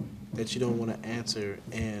that you don't want to answer,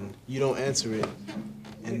 and you don't answer it,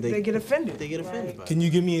 and they get offended. They get offended by it. Can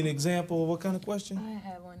you give me an example of what kind of question? I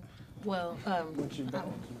have one. Well,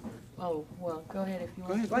 go ahead if you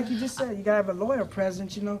want. Like you just said, you gotta have a lawyer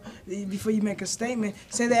present, before you make a statement.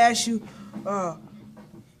 Say they ask you,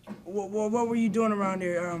 what were you doing around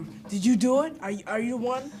there? Did you do it? Are you the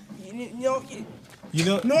one?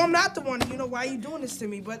 No, I'm not the one. Why are you doing this to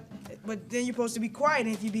me? But then you're supposed to be quiet,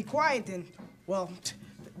 and if you be quiet, then, well,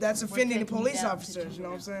 that's offending the police officers, you know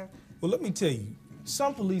what I'm saying? Well, let me tell you,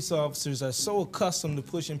 some police officers are so accustomed to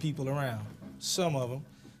pushing people around, some of them,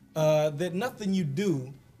 that nothing you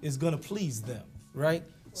do is going to please them, right?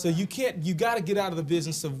 So you got to get out of the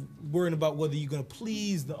business of worrying about whether you're going to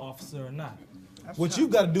please the officer or not. What you've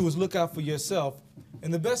got to do is look out for yourself.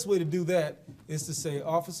 And the best way to do that is to say,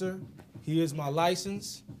 officer, here's my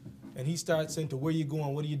license. And he starts into where you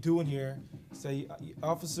going, what are you doing here? Say,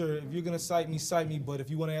 officer, if you're going to cite me, but if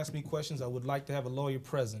you want to ask me questions, I would like to have a lawyer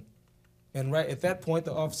present. And right at that point,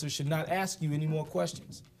 the officer should not ask you any more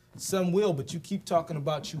questions. Some will, but you keep talking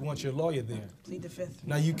about you want your lawyer there. Plead the fifth.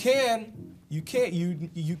 Now you can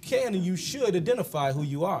and you should identify who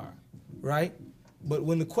you are, right? But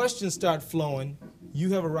when the questions start flowing,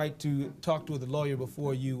 you have a right to talk to the lawyer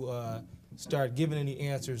before you start giving any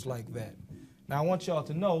answers like that. Now I want y'all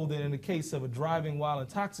to know that in the case of a driving while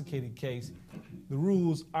intoxicated case, the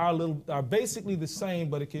rules are basically the same,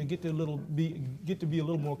 but it can get to be a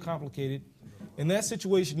little more complicated. In that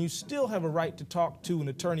situation, you still have a right to talk to an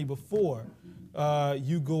attorney before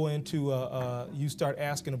you go into you start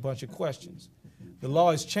asking a bunch of questions. The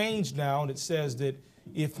law has changed now, and it says that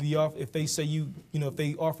if they say if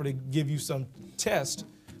they offer to give you some test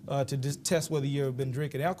to test whether you've been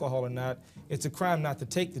drinking alcohol or not, it's a crime not to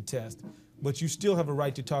take the test. But you still have a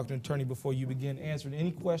right to talk to an attorney before you begin answering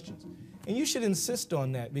any questions. And you should insist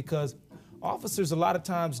on that, because officers a lot of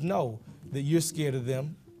times know that you're scared of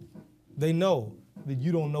them. They know that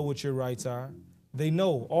you don't know what your rights are. They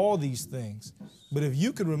know all these things. But if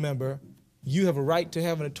you can remember, you have a right to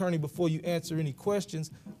have an attorney before you answer any questions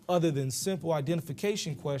other than simple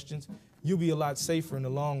identification questions, you'll be a lot safer in the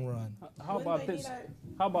long run. How about this?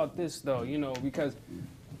 How about this, though? You know, because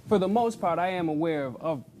for the most part, I am aware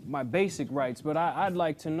of my basic rights, but I'd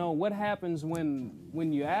like to know what happens when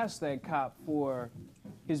you ask that cop for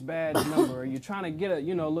his badge number, or you're trying to get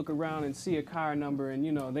look around and see a car number, and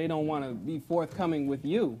they don't want to be forthcoming with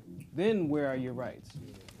you. Then where are your rights?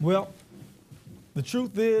 Well, the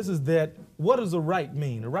truth is that what does a right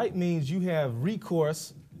mean? A right means you have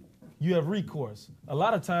recourse. You have recourse. A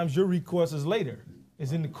lot of times your recourse is later.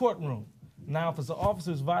 It's in the courtroom. Now, if it's an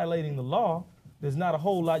officer's violating the law, there's not a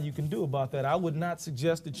whole lot you can do about that. I would not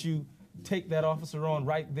suggest that you take that officer on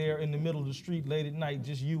right there in the middle of the street late at night,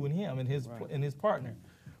 just you and him and his partner.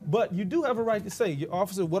 But you do have a right to say,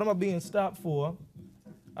 officer, what am I being stopped for?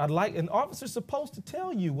 An officer's supposed to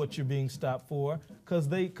tell you what you're being stopped for,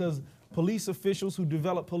 because police officials who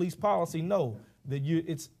develop police policy know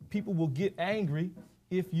that people will get angry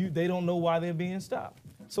if they don't know why they're being stopped.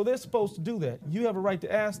 So they're supposed to do that. You have a right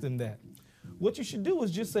to ask them that. What you should do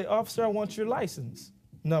is just say, officer, I want your license.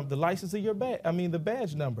 No, the license of your badge, the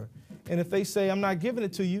badge number. And if they say, I'm not giving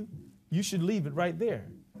it to you, you should leave it right there.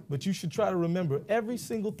 But you should try to remember every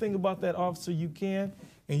single thing about that officer you can,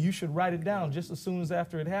 and you should write it down just as soon as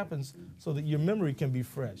after it happens so that your memory can be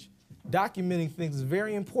fresh. Documenting things is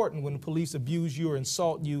very important when the police abuse you or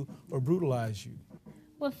insult you or brutalize you.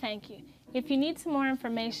 Well, thank you. If you need some more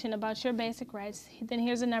information about your basic rights, then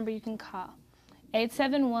here's a number you can call.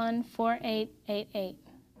 871-4888.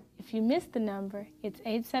 If you missed the number, it's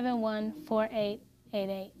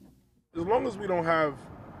 871-4888. As long as we don't have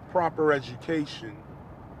proper education,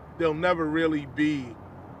 there'll never really be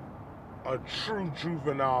a true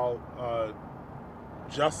juvenile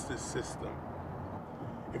justice system.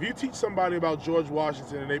 If you teach somebody about George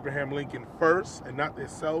Washington and Abraham Lincoln first and not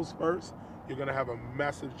themselves first, you're going to have a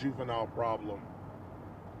massive juvenile problem.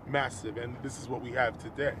 Massive, and this is what we have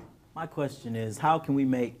today. My question is, how can we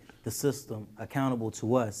make the system accountable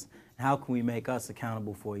to us? And how can we make us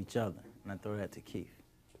accountable for each other? And I throw that to Keith.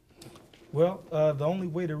 Well, the only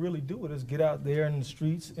way to really do it is get out there in the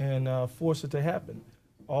streets and force it to happen.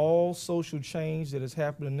 All social change that has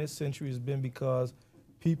happened in this century has been because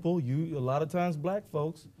people, a lot of times black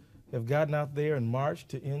folks, have gotten out there and marched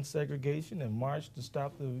to end segregation, and marched to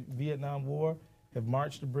stop the Vietnam War, have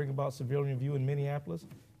marched to bring about civilian review in Minneapolis,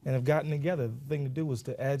 and have gotten together. The thing to do was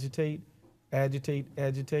to agitate, agitate,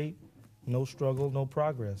 agitate. No struggle, no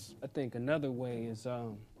progress. I think another way is,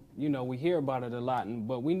 we hear about it a lot,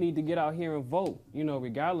 but we need to get out here and vote.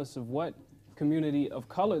 Regardless of what community of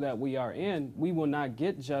color that we are in, we will not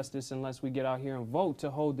get justice unless we get out here and vote to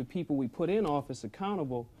hold the people we put in office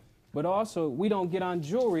accountable. But also, we don't get on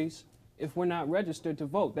juries if we're not registered to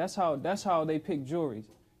vote. That's how they pick juries.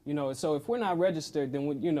 So if we're not registered,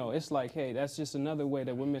 then it's like, hey, that's just another way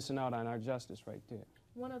that we're missing out on our justice right there.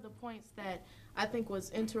 One of the points that I think was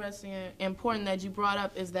interesting and important that you brought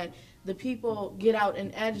up is that the people get out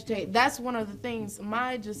and agitate. That's one of the things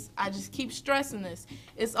I just keep stressing this.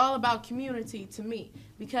 It's all about community to me,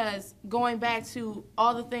 because going back to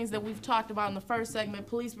all the things that we've talked about in the first segment,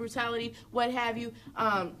 police brutality, what have you,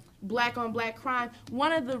 black on black crime,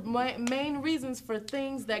 one of the main reasons for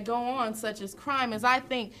things that go on such as crime is, I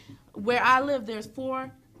think, where I live, there's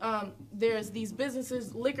 4 there's these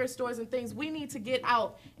businesses, liquor stores and things. We need to get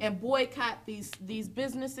out and boycott these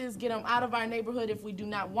businesses, get them out of our neighborhood if we do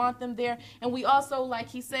not want them there. And we also, like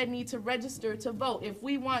he said, need to register to vote. If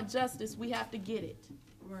we want justice, we have to get it.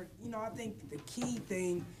 Right. You know, I think the key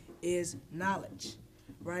thing is knowledge,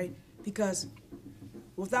 right? Because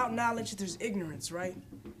without knowledge, there's ignorance, right?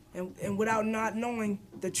 And without not knowing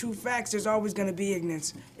the true facts, there's always going to be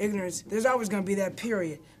ignorance. There's always going to be that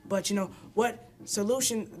period. But you know what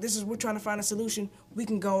solution? We're trying to find a solution. We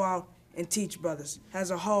can go out and teach brothers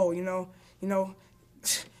as a whole. You know.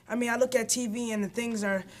 I mean, I look at TV and the things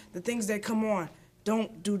that come on.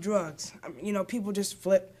 Don't do drugs. I mean, you know, people just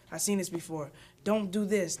flip. I've seen this before. Don't do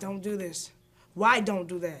this. Don't do this. Why don't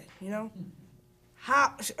do that? You know.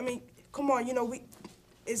 How? I mean, come on. You know,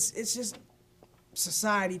 it's just.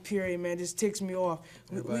 Society, period, man, just ticks me off.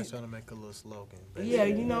 Everybody's trying to make a little slogan. Yeah,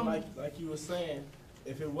 you know. Like you were saying,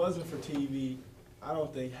 if it wasn't for TV, I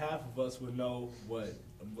don't think half of us would know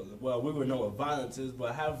well, we would know what violence is,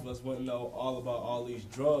 but half of us wouldn't know all about all these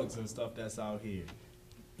drugs and stuff that's out here.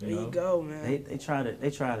 There you go, man. They try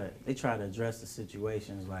to address the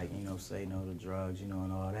situations like, you know, say no to drugs, you know,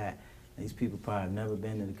 and all that. These people probably have never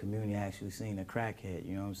been to the community, actually seen a crackhead,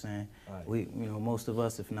 you know what I'm saying? Right. You know, most of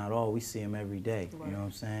us, if not all, we see them every day, right. You know what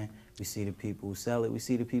I'm saying? We see the people who sell it, we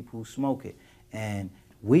see the people who smoke it. And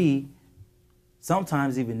we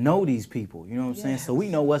sometimes even know these people, you know what I'm saying? So we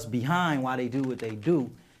know what's behind why they do what they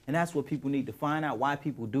do. And that's what people need to find out, why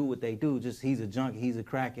people do what they do. Just he's a junkie, he's a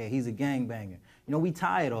crackhead, he's a gangbanger. You know, we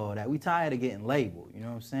tired of all that. We tired of getting labeled, you know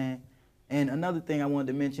what I'm saying? And another thing I wanted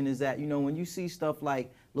to mention is that, you know, when you see stuff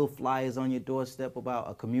like little flyers on your doorstep about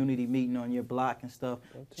a community meeting on your block and stuff,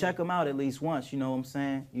 check them out at least once, you know what I'm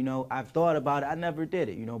saying? You know, I've thought about it, I never did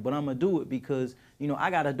it, you know, but I'm gonna do it because, you know, I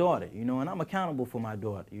got a daughter, you know, and I'm accountable for my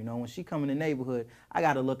daughter, you know, when she come in the neighborhood, I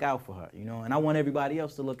gotta look out for her, you know, and I want everybody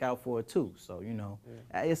else to look out for her too, so, you know,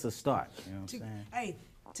 it's a start, you know what I'm saying? Hey,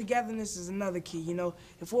 togetherness is another key, you know.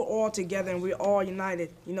 If we're all together and we're all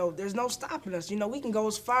united, you know, there's no stopping us, you know, we can go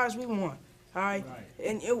as far as we want, all right?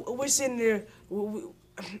 And we're sitting there,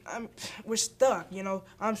 we're stuck, you know.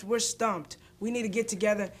 We're stumped. We need to get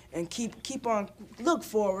together and keep on, look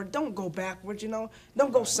forward. Don't go backwards, you know.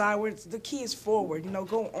 Don't go sideways. The key is forward, you know.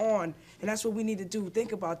 Go on, and that's what we need to do.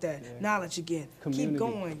 Think about that. Knowledge again. Community. Keep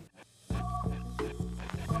going.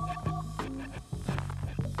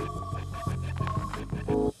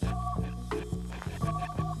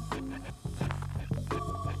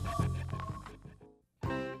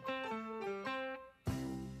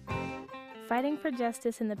 Fighting for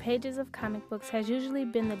justice in the pages of comic books has usually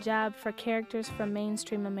been the job for characters from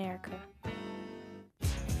mainstream America.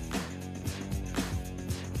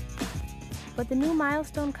 But the new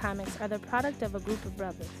Milestone comics are the product of a group of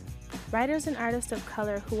brothers, writers and artists of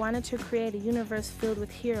color who wanted to create a universe filled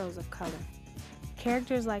with heroes of color.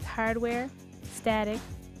 Characters like Hardware, Static,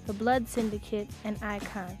 the Blood Syndicate, and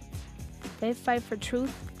Icon. They fight for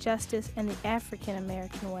truth, justice, and the African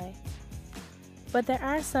American way. But there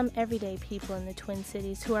are some everyday people in the Twin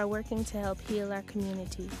Cities who are working to help heal our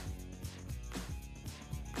community.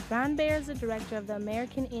 Ron Baer is the director of the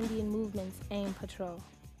American Indian Movement's AIM Patrol.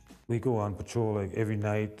 We go on patrol like every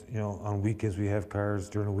night, you know, on weekends we have cars,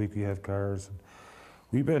 during the week we have cars.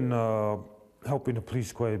 We've been helping the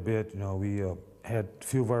police quite a bit, you know. We had a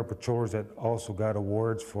few of our patrollers that also got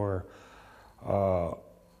awards for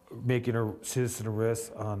making a citizen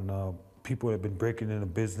arrest on people that have been breaking into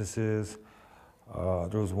businesses.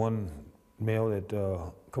 There was one male that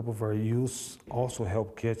a couple of our youths also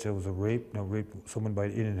helped catch. It was a rape. You know, raped someone by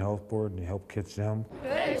the Indian Health Board, and they helped catch them.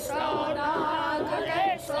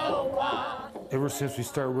 Ever since we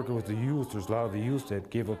started working with the youth, there's a lot of the youth that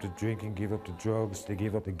gave up the drinking, gave up the drugs, they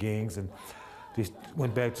gave up the gangs, and they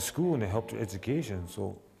went back to school and they helped their education.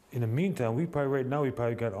 So in the meantime, right now we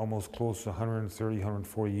probably got almost close to 130,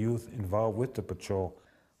 140 youth involved with the patrol.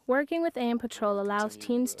 Working with AIM Patrol allows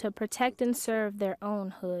teens to protect and serve their own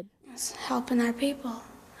hood. It's helping our people.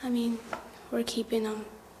 I mean, we're keeping them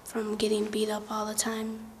from getting beat up all the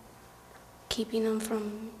time, keeping them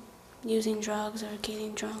from using drugs or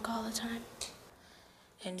getting drunk all the time.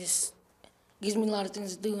 And just gives me a lot of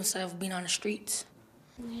things to do instead of being on the streets.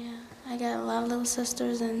 Yeah, I got a lot of little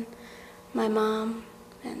sisters and my mom,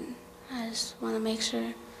 and I just want to make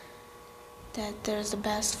sure that there's the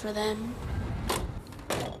best for them.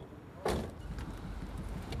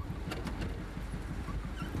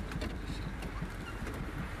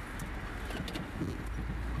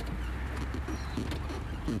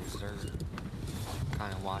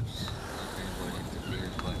 Kind of watch if anybody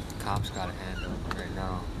interferes, but the cops got a hand on it right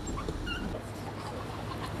now.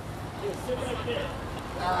 Sit right there.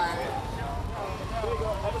 All right. There you go.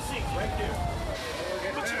 Have a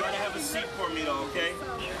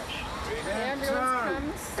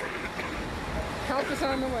is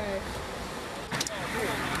on the way.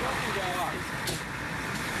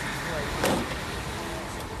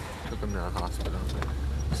 Took him to the hospital.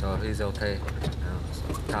 So he's okay now.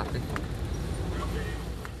 So, copy.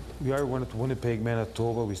 We already went to Winnipeg,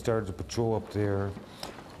 Manitoba. We started a patrol up there.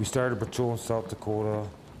 We started a patrol in South Dakota.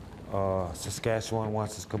 Saskatchewan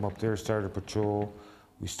wants us to come up there, started a patrol.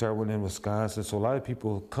 We started one in Wisconsin. So a lot of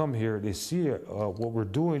people come here, they see what we're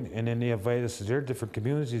doing, and then they invite us to their different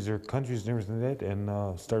communities, their countries and everything like that,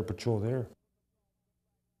 and start a patrol there.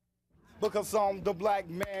 Because I'm the black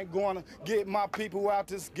man gonna get my people out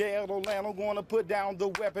this ghetto land. I'm gonna put down the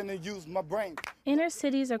weapon and use my brain. Inner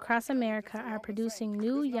cities across America are producing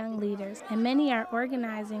new young leaders, and many are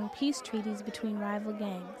organizing peace treaties between rival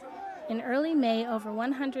gangs. In early May, over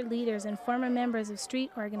 100 leaders and former members of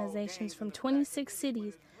street organizations from 26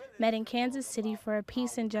 cities met in Kansas City for a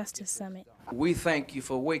Peace and Justice Summit. We thank you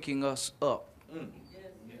for waking us up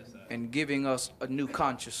and giving us a new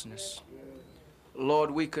consciousness.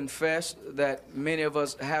 Lord, we confess that many of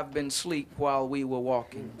us have been asleep while we were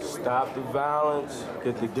walking. Stop the violence,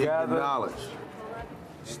 get together, knowledge.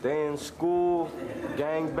 Stay in school,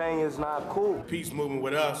 gangbang is not cool. Peace movement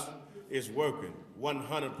with us is working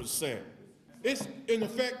 100%. It's in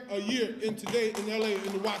effect a year in today in LA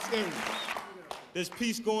in the Watts area. There's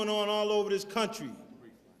peace going on all over this country.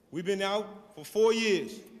 We've been out for 4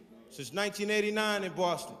 years, since 1989 in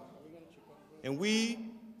Boston. And we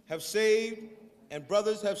have saved, and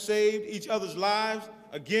brothers have saved each other's lives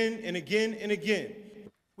again and again and again.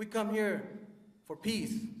 We come here for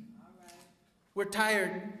peace. We're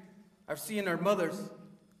tired of seeing our mothers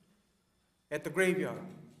at the graveyard.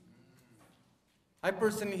 I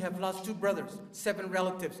personally have lost 2 brothers, 7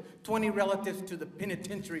 relatives, 20 relatives to the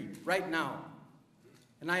penitentiary right now.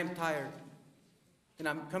 And I am tired. And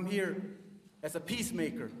I'm come here as a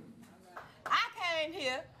peacemaker. I came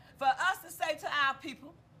here for us to say to our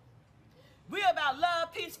people, we're about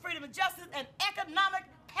love, peace, freedom, and justice, and economic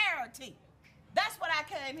parity. That's what I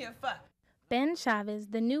came here for. Ben Chavez,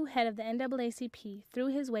 the new head of the NAACP, threw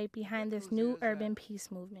his weight behind this new urban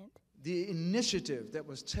peace movement. The initiative that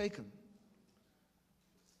was taken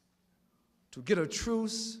to get a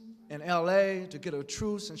truce in LA, to get a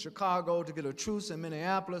truce in Chicago, to get a truce in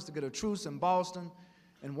Minneapolis, to get a truce in Boston,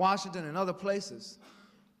 in Washington, and other places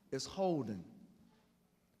is holding.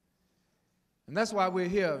 And that's why we're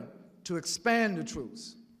here, to expand the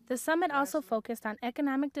truce. The summit also focused on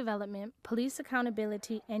economic development, police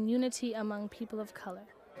accountability, and unity among people of color.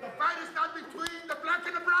 The fight is not between the black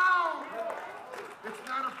and the brown. It's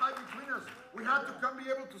not a fight between us. We have to come be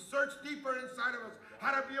able to search deeper inside of us,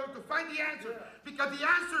 how to be able to find the answer, because the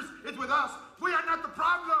answers is with us. We are not the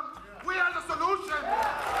problem. We are the solution.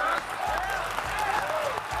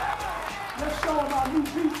 Let's show them our new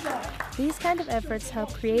peace sign. These kind of efforts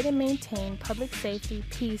help create and maintain public safety,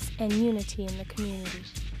 peace, and unity in the community.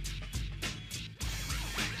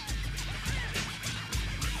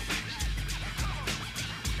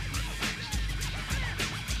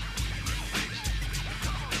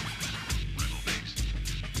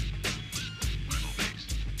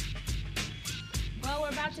 Well, we're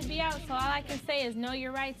about to be out, so all I can say is know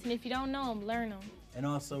your rights, and if you don't know them, learn them. And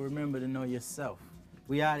also remember to know yourself.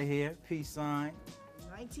 We out of here. Peace sign.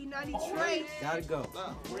 1993. Gotta go.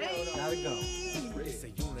 Gotta go. It's a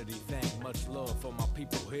unity thing, much love for my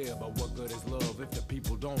people here, but what good is love if the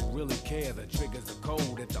people don't really care? The trigger's the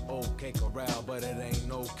code at the OK corral, but it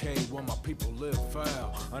ain't okay when my people live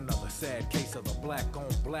foul. Another sad case of the black on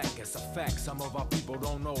black, it's a fact. Some of our people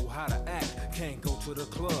don't know how to act. Can't go to the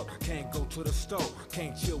club, can't go to the store,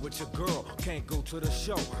 can't chill with your girl, can't go to the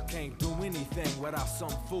show, can't do anything without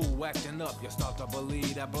some fool acting up. You start to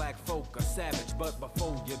believe that black folk are savage, but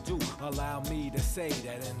before you do, allow me to say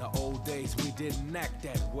that in the old days we didn't act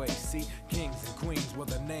that way. See, kings and queens were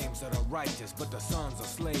the names of the righteous, but the sons of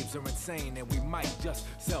slaves are insane, and we might just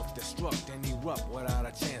self-destruct and erupt without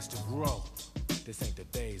a chance to grow. This ain't the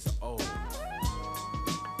days of old.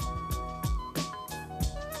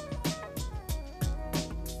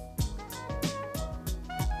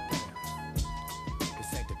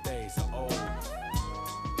 This ain't the days of old.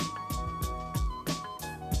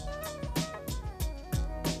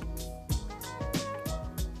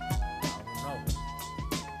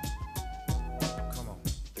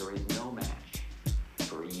 There is no match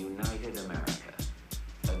for a united America,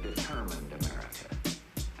 a determined America,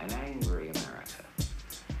 an angry America.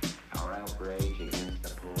 Our outrage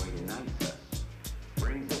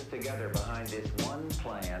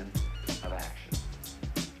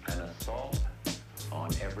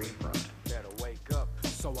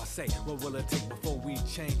So I say, what will it take before we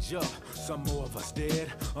change up? Some more of us dead,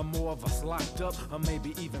 or more of us locked up, or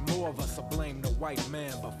maybe even more of us will blame the white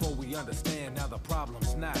man before we understand now the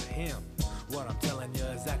problem's not him. What I'm telling you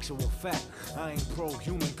is actual fact. I ain't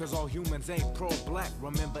pro-human, cause all humans ain't pro-black.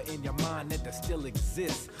 Remember in your mind that there still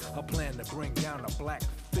exists a plan to bring down a black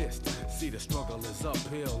fist. See, the struggle is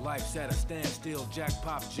uphill, life's at a standstill,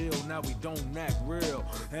 jackpot Jill, now we don't act real.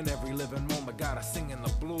 And every living moment got us singing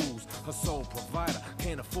the blues. A sole provider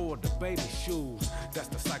can't afford the baby shoes. That's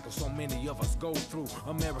the cycle so many of us go through.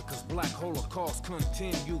 America's black holocaust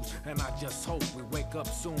continues, and I just hope we wake up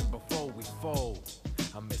soon before we fold.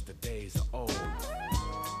 I miss the days of old.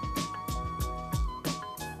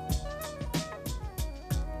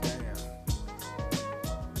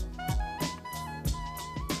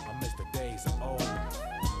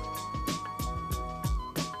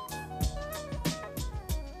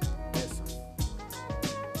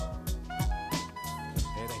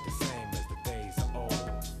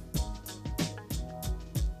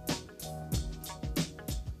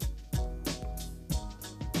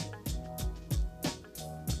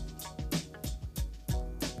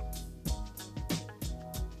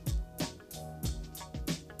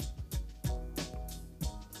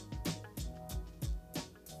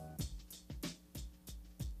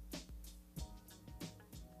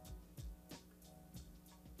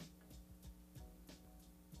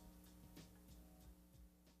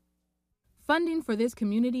 Funding for this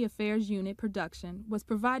Community Affairs Unit production was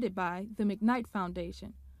provided by the McKnight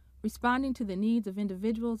Foundation, responding to the needs of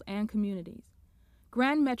individuals and communities,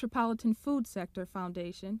 Grand Metropolitan Food Sector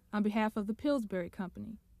Foundation on behalf of the Pillsbury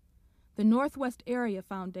Company, the Northwest Area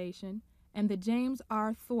Foundation, and the James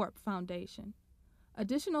R. Thorpe Foundation.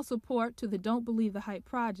 Additional support to the Don't Believe the Hype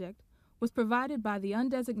project was provided by the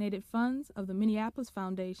undesignated funds of the Minneapolis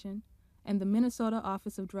Foundation and the Minnesota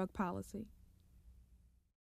Office of Drug Policy.